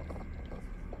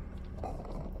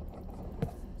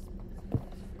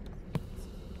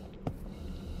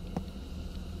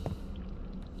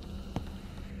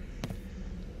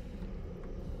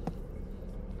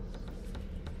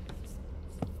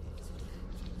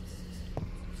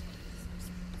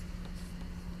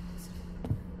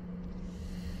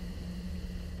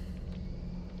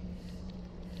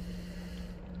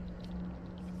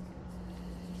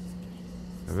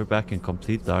 We're back in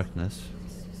complete darkness.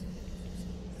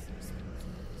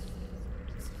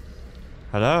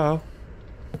 Hello?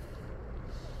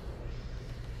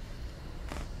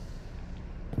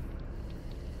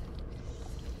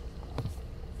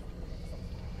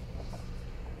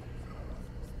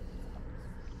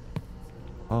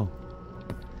 Oh.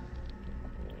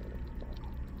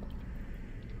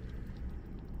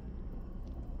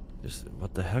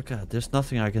 What the heck? There's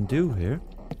nothing I can do here.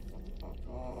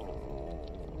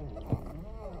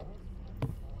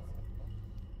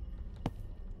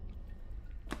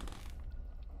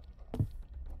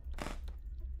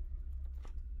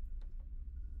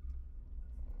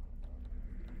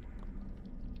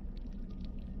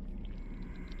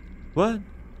 What?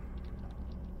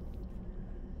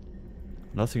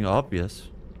 Nothing obvious.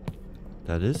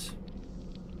 That is.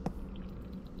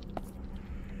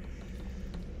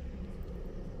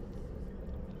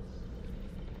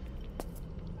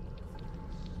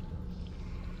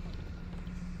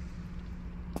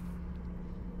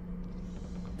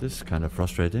 This is kind of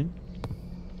frustrating.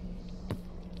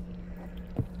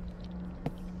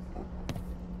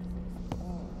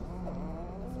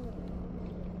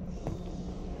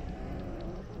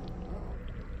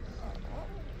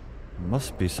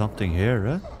 Must be something here,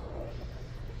 right?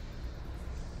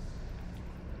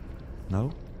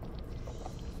 No?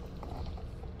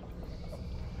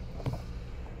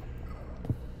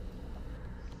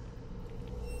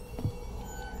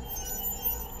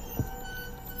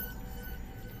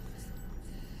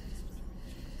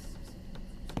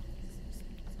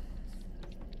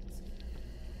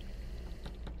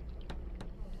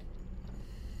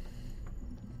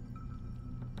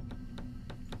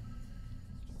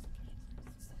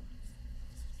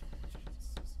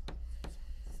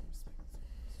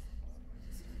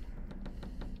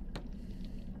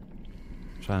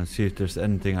 Trying to see if there's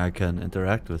anything I can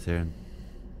interact with here in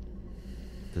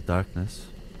the darkness.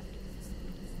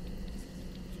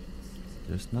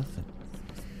 There's nothing.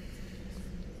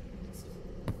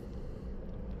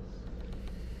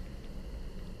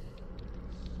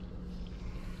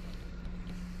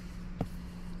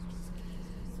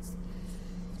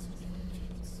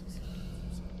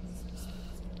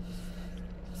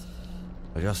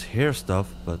 I just hear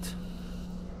stuff, but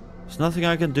there's nothing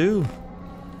I can do.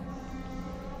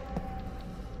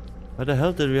 Where the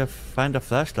hell did we find a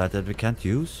flashlight that we can't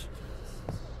use?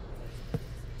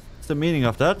 What's the meaning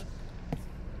of that?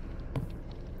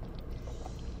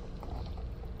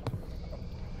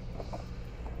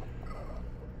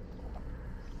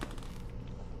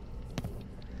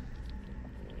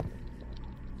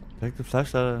 Take the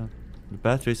flashlight, the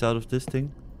batteries out of this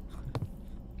thing.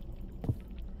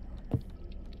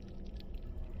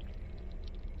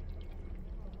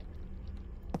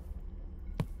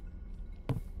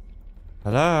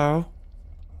 Hello?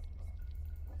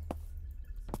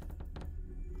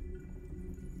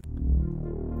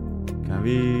 Can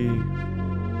we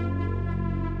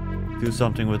do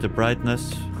something with the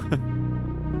brightness?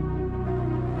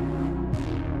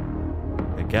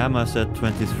 The gamma's at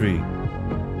 23.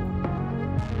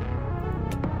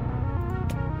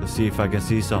 Let's see if I can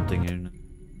see something here.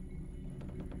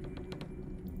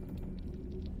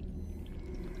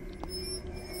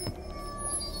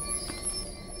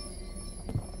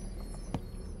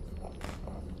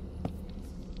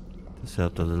 This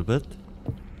helped a little bit.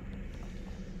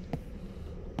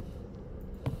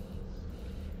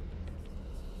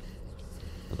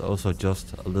 But also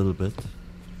just a little bit.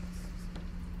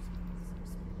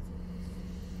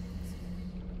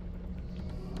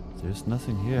 There's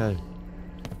nothing here.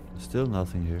 There's still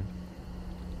nothing here.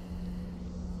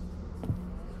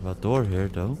 There's a door here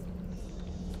though.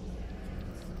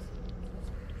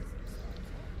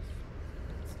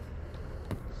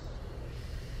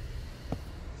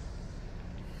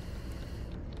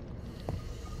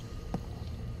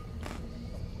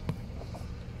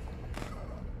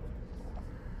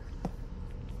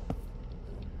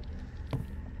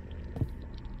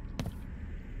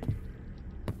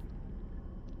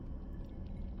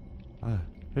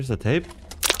 Here's the tape.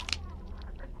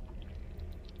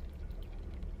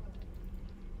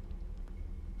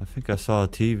 I think I saw a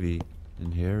TV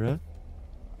in here, right?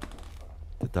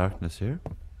 The darkness here.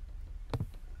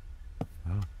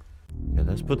 Oh. Okay,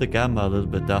 let's put the gamma a little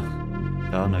bit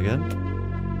down again.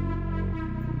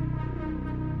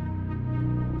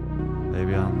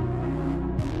 Maybe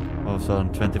on also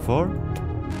on 24.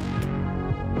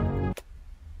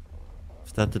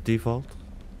 Is that the default?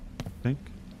 I think.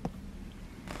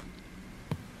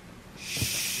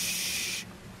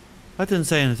 I didn't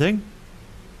say anything.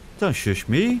 Don't shush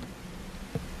me.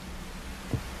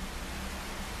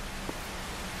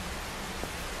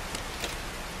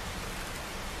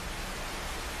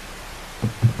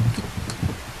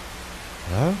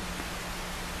 Hello?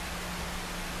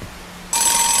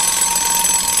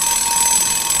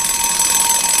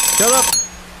 Shut up!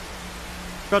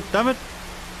 God damn it!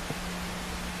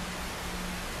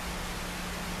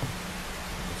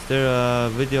 Is there a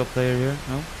video player here?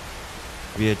 No?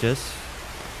 VHS.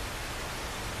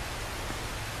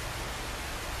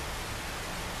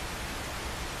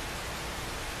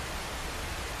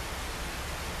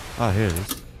 Ah, here it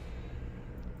is.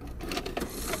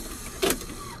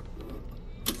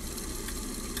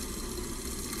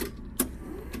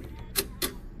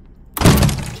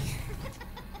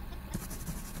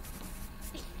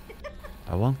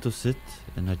 I want to sit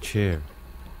in a chair.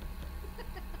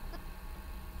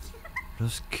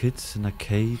 Those kids in a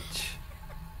cage.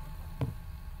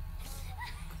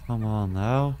 Come on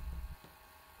now.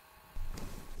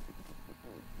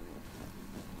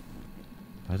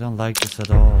 I don't like this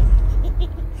at all.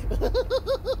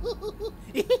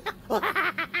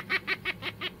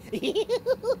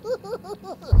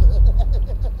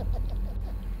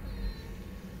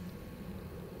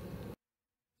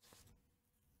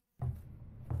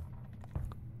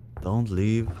 Don't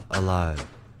leave alive.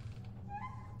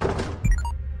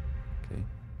 Okay.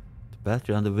 The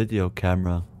battery on the video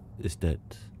camera is dead.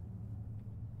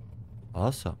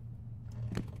 Awesome.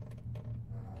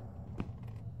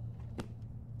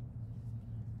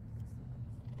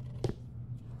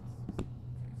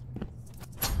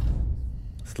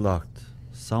 It's locked.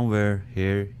 Somewhere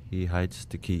here he hides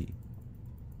the key.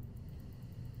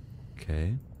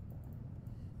 Okay.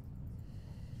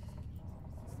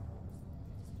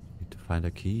 Need to find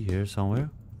a key here somewhere.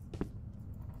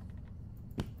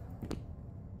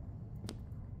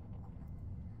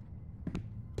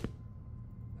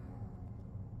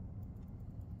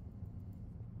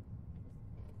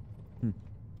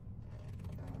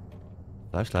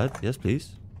 Flashlight, yes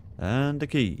please. And the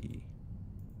key.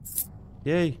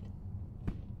 Yay.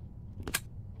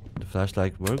 The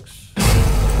flashlight works.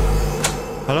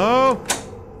 Hello?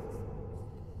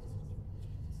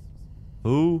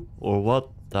 Who or what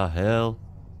the hell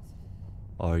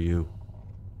are you?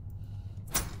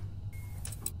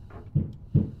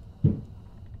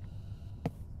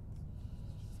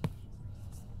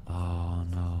 Oh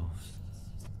no.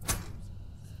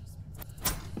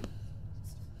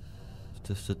 Is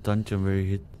this the dungeon where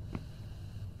you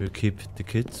keep the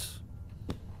kids?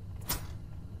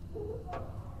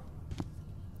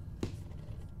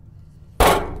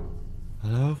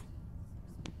 Hello?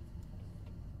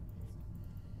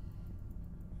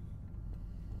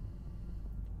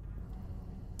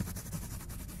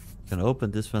 Can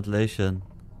open this ventilation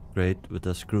grate with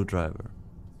a screwdriver.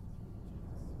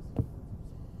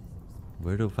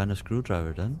 Where do I find a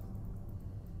screwdriver then?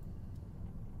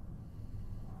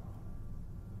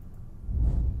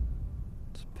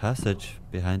 It's a passage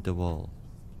behind the wall.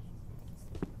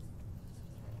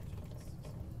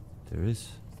 There is.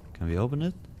 Can we open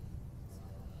it?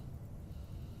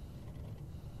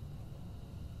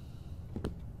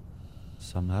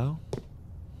 Somehow.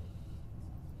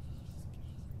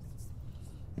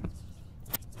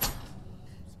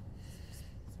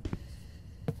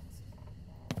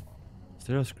 Is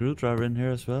there a screwdriver in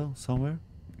here as well, somewhere?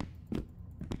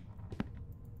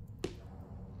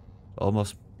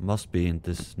 Almost must be in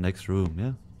this next room,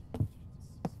 yeah?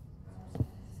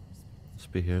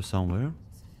 Must be here somewhere.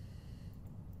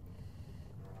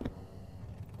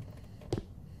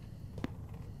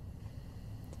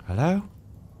 Hello?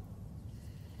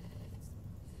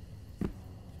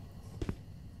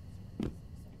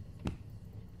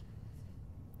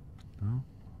 No?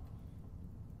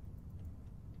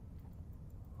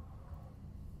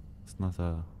 It's not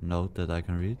a note that I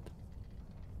can read.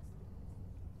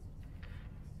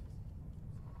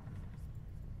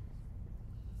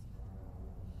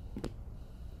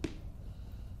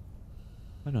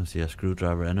 I don't see a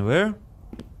screwdriver anywhere.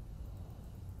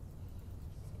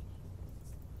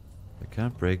 I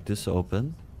can't break this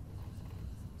open.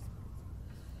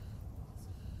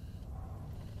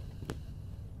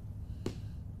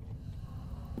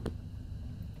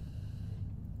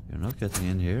 You're not getting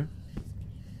in here.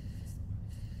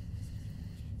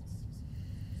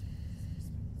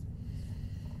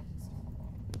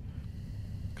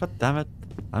 God damn it,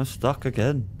 I'm stuck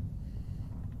again.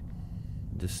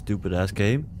 This stupid ass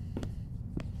game.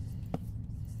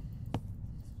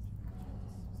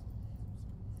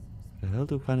 Where the hell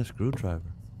do I find a screwdriver?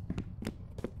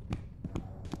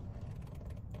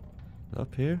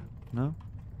 Up here? No?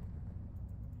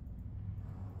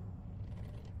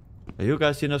 Are you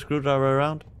guys seen a screwdriver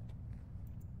around?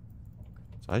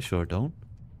 I sure don't.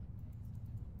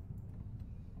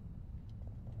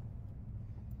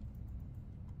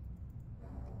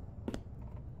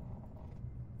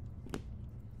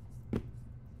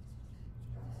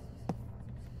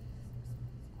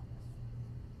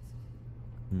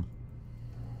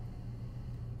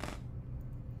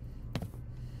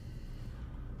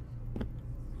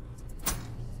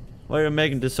 Why are you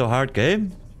making this so hard,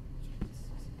 game?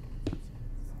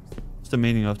 What's the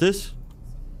meaning of this?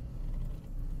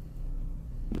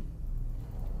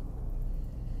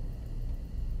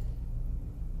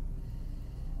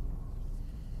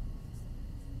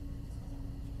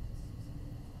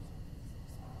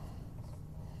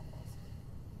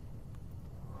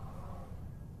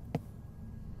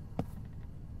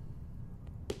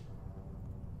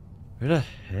 Where the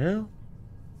hell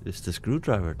is the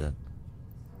screwdriver then?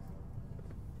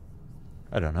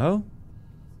 I don't know.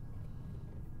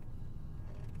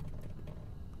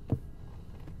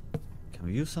 Can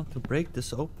we use something to break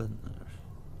this open?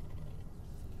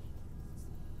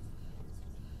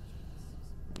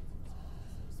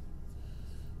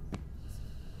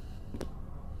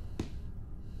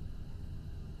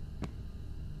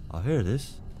 Oh, here it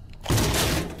is.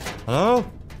 Hello?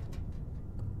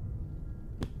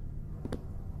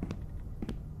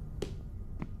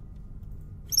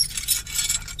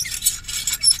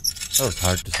 That was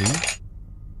hard to see.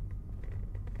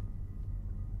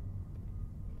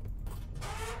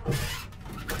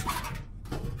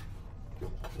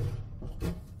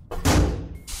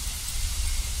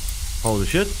 Holy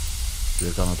shit.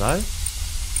 We're gonna die.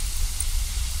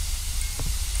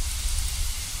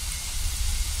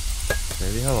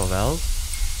 Okay, we have a valve.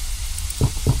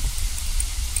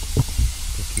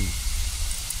 The key.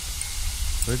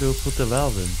 Where do we put the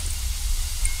valve in?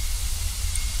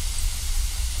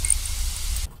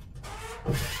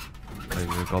 Okay,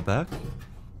 we go back.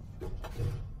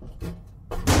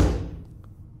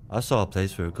 I saw a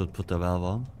place where we could put the valve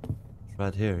on. It's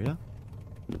right here, yeah?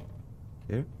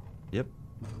 Here? Yep.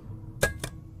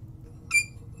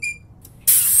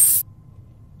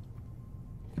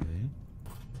 Okay.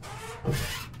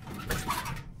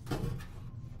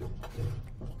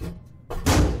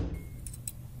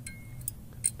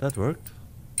 That worked.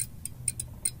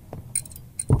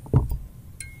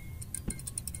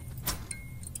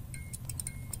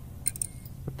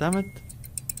 But damn it.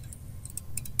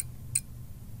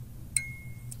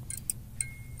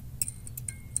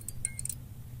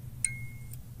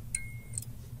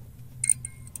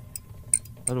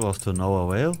 That was to no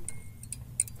avail.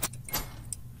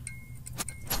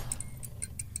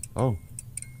 Oh.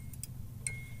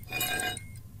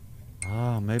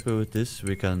 Ah, maybe with this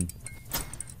we can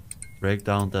break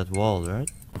down that wall,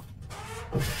 right?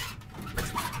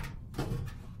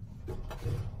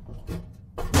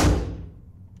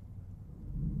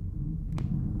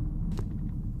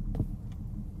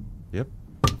 Yep.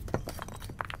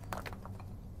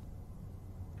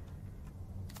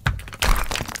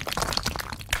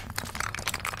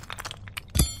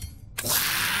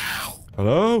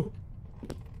 Hello?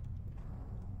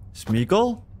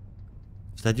 Smeagol?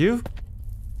 Is that you?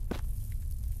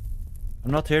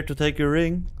 I'm not here to take your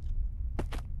ring.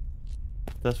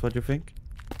 That's what you think?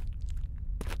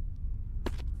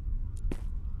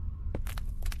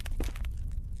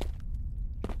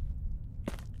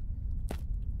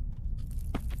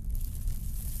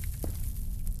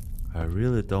 I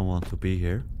really don't want to be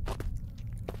here.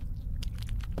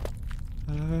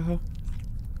 Uh-oh.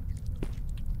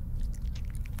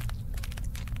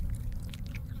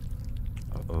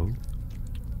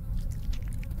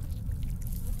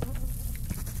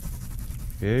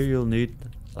 Here you'll need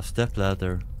a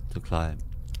stepladder to climb.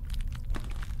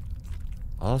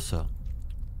 Awesome.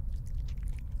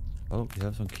 Oh, we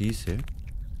have some keys here.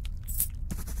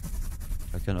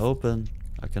 I can now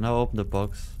open the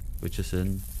box which is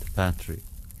in the pantry.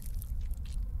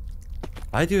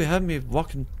 Why do you have me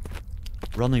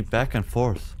running back and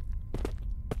forth?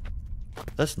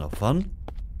 That's no fun.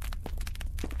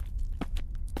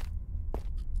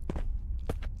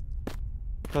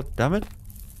 God damn it.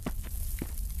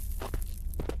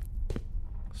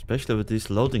 Especially with these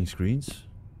loading screens.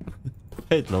 I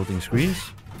hate loading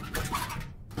screens.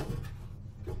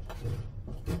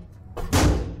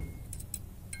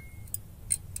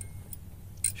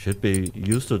 Should be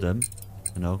used to them,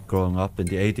 you know, growing up in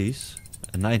the 80s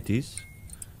and 90s.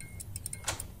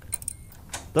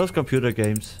 Those computer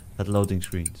games had loading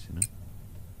screens, you know.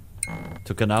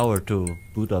 Took an hour to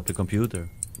boot up the computer,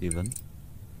 even.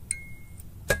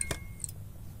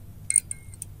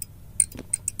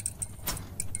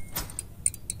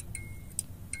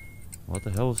 What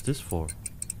the hell is this for?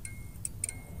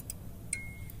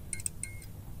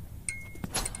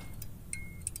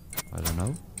 I don't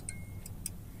know.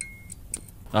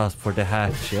 Ah, it's for the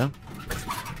hatch, yeah?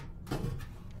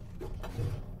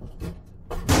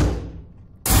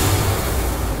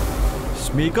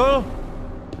 Smeagol?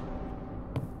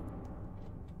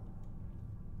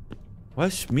 Why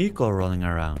is Smeagol running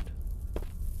around?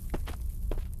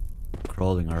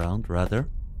 Crawling around, rather.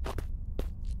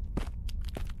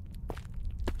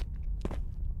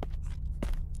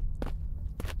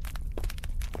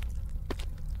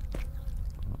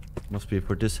 Must be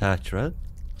for this hatch, right?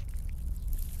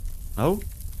 No?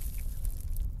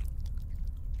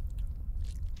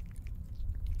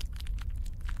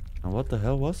 And what the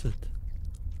hell was it?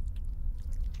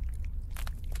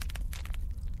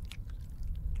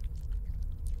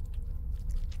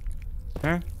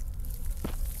 Huh?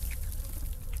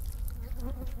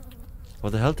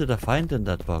 What the hell did I find in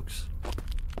that box?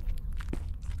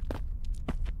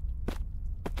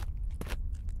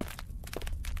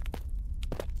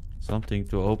 Something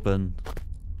to open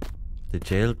the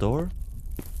jail door?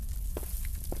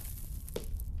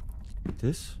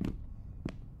 This?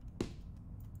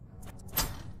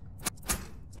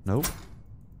 Nope.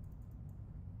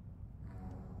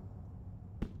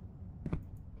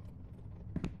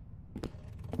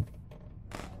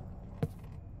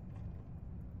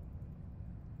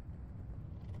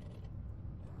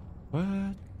 What?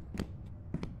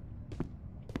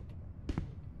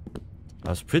 I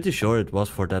was pretty sure it was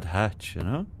for that hatch, you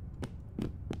know?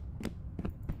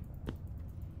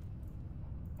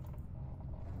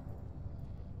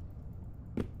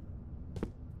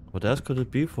 What else could it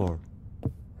be for?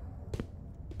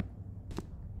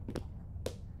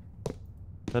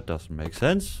 That doesn't make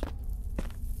sense.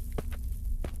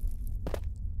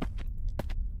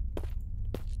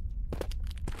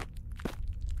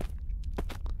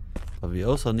 But we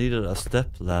also needed a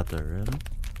step ladder, you know?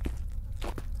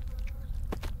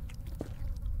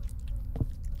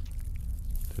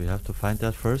 Do we have to find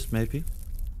that first, maybe?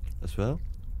 As well?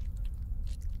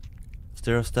 Is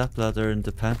there a step ladder in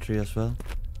the pantry as well?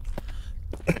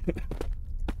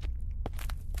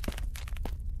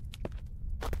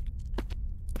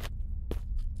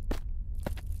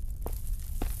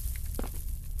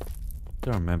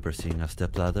 Don't remember seeing a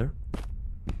step ladder.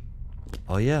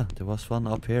 Oh yeah, there was one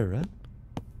up here, right?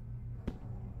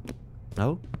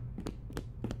 No?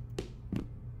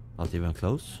 Not even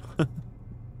close.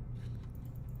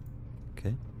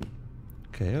 Okay.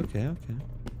 Okay.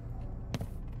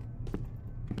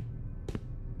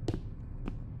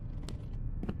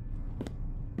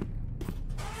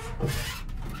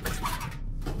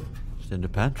 It's in the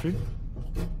pantry.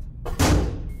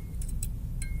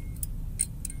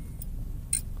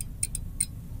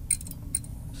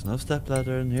 There's no step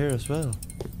ladder in here as well.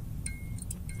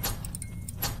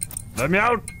 Let me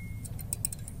out!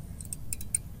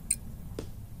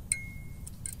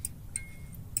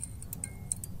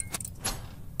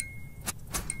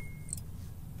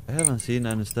 I haven't seen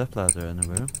any step ladder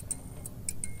anywhere.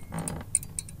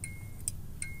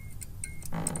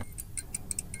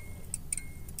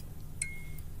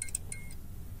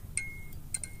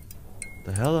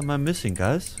 The hell am I missing,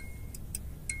 guys?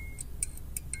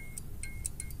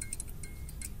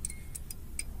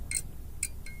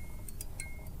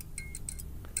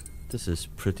 This is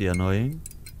pretty annoying.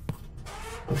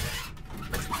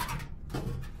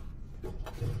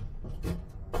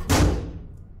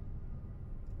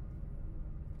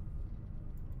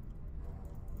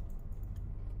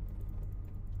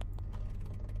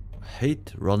 I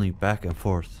hate running back and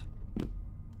forth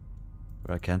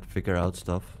where I can't figure out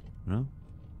stuff, you know?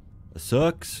 It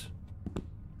sucks.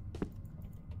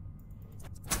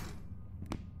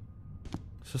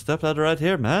 There's a step ladder right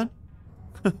here, man.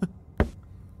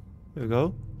 Here we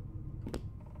go.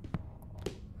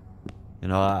 You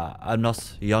know, I'm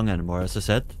not young anymore, as I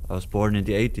said. I was born in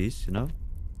the 80s, you know?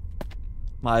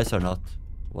 My eyes are not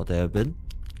what they have been.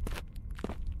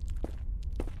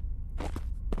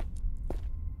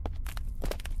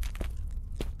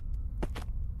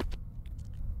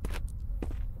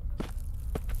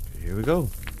 Here we go.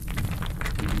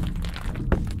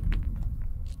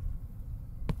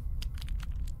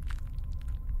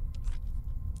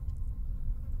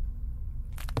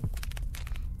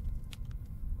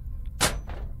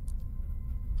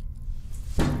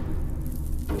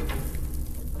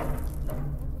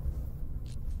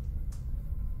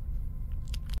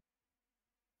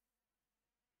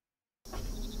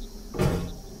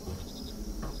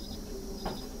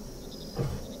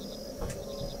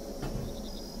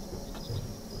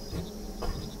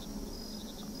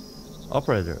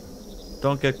 Operator,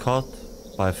 don't get caught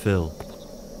by Phil.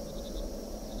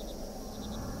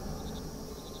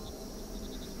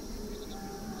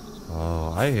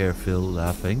 Oh, I hear Phil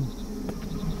laughing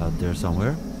out there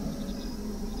somewhere.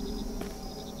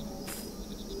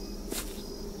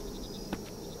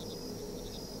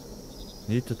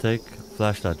 Need to take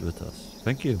flashlight with us.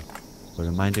 Thank you for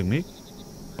reminding me.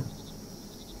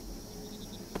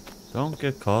 Don't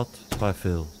get caught by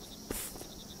Phil.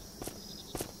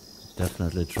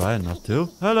 Definitely try not to.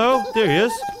 Hello, there he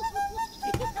is.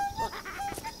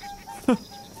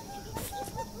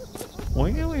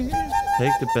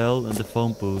 Take the bell and the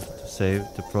phone booth to save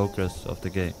the progress of the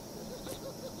game.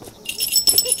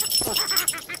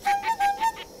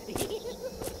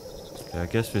 Okay, I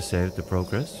guess we saved the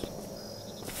progress.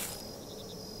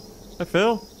 Hi,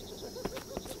 Phil.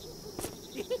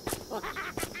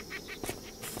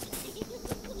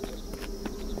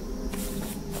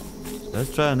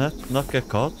 Let's try and not get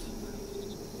caught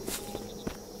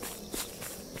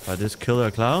by this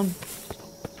killer clown.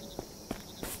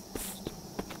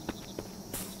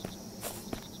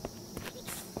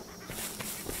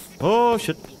 Oh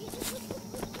shit.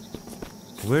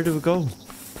 Where do we go?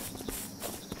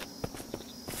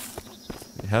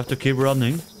 We have to keep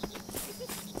running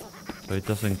so it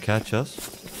doesn't catch us.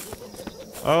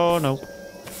 Oh no.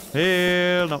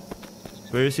 Hell no.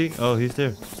 Where is he? Oh, he's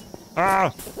there.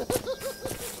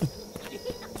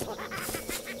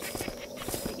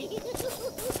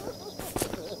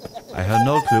 I have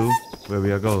no clue where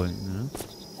we are going, you know?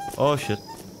 Oh shit.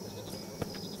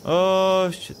 Oh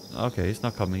shit. Okay, he's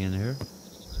not coming in here.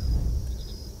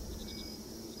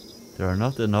 There are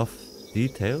not enough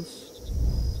details.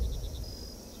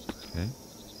 Okay.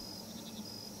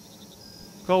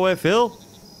 Go away, Phil.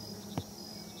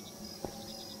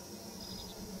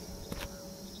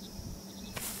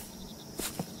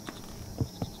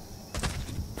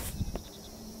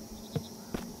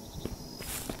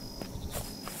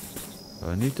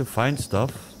 I need to find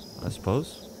stuff, I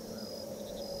suppose.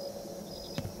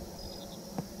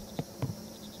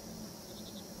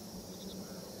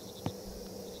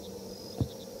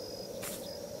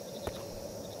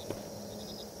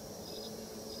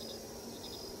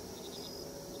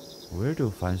 Where do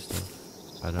I find stuff?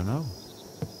 I don't know.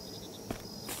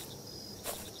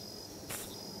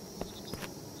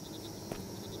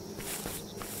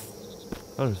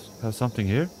 Oh, there's something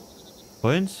here.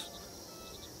 Coins?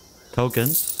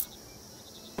 Tokens?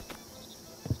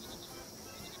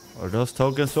 Are those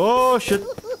tokens? Oh shit!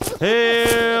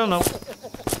 Hell no!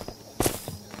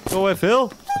 Go away, Phil!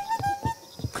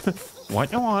 Why?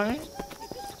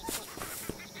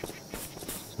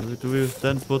 Do we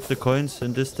then put the coins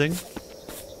in this thing? Is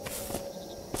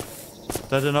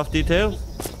that enough details?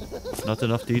 Not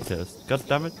enough details. God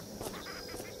damn it.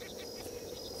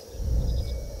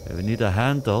 Yeah, we need a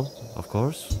handle, of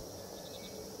course.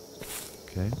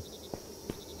 Okay.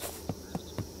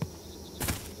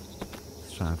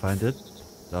 Let's try and find it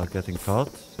without getting caught.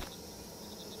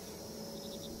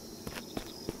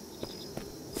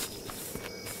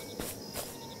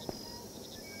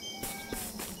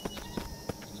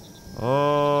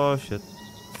 Oh shit.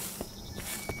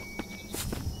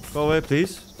 Go away,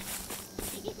 please.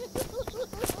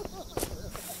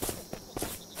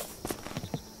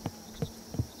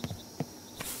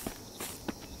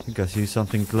 I think I see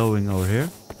something glowing over here.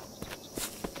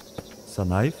 It's a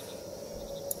knife.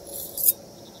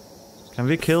 Can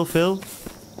we kill Phil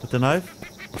with the knife?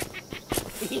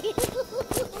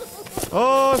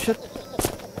 Oh shit.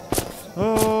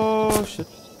 Oh shit.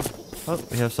 Oh,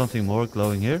 we have something more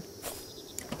glowing here.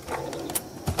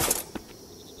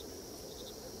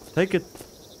 Take it.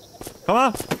 Come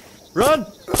on. Run.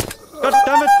 God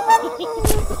damn it.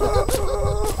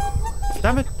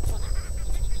 Damn it.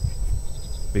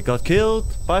 We got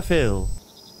killed by Phil.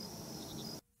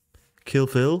 Kill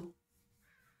Phil.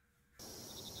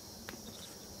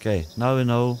 Okay, now we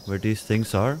know where these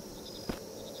things are.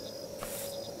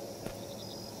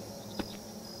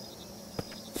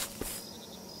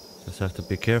 Just have to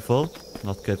be careful,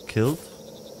 not get killed.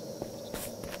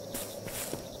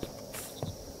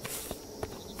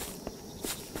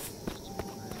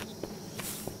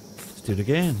 Let's do it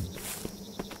again.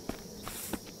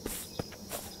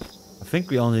 I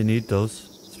think we only need those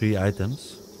 3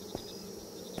 items.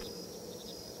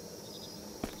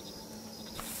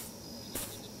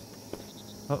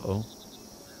 Uh-oh.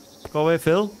 Go away,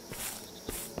 Phil.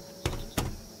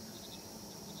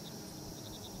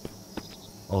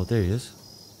 Oh, there he is.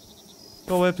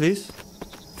 Go away, please.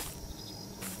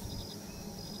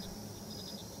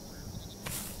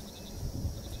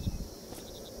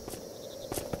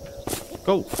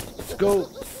 Go. Let's go.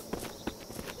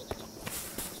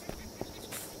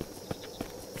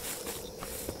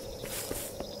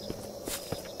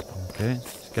 Okay,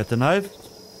 let's get the knife.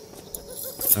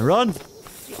 And run.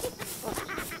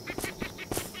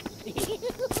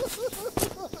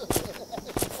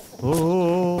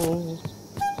 Oh.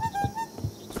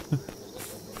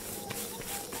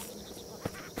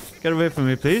 Get away from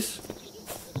me, please.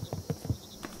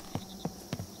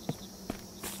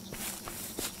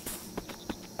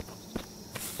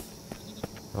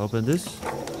 Open this.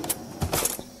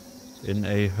 In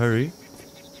a hurry.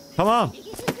 Come on!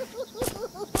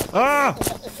 Ah!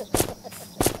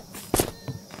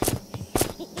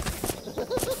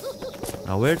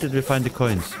 Now where did we find the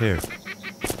coins? Here.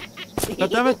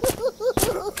 God damn it!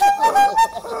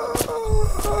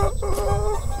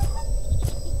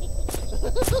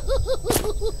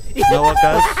 You know what,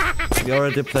 guys? We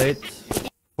already played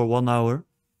for 1 hour.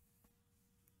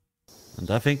 And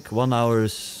I think 1 hour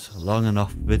is long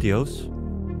enough videos.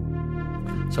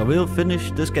 So we'll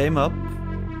finish this game up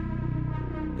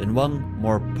in 1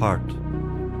 more part,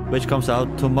 which comes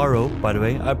out tomorrow, by the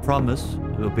way. I promise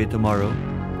it will be tomorrow.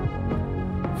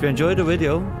 If you enjoyed the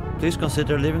video, please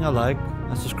consider leaving a like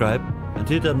and subscribe and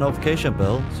hit that notification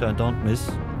bell so I don't miss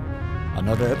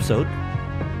another episode.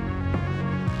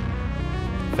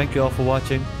 Thank you all for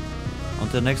watching.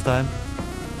 Until next time,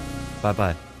 bye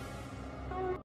bye.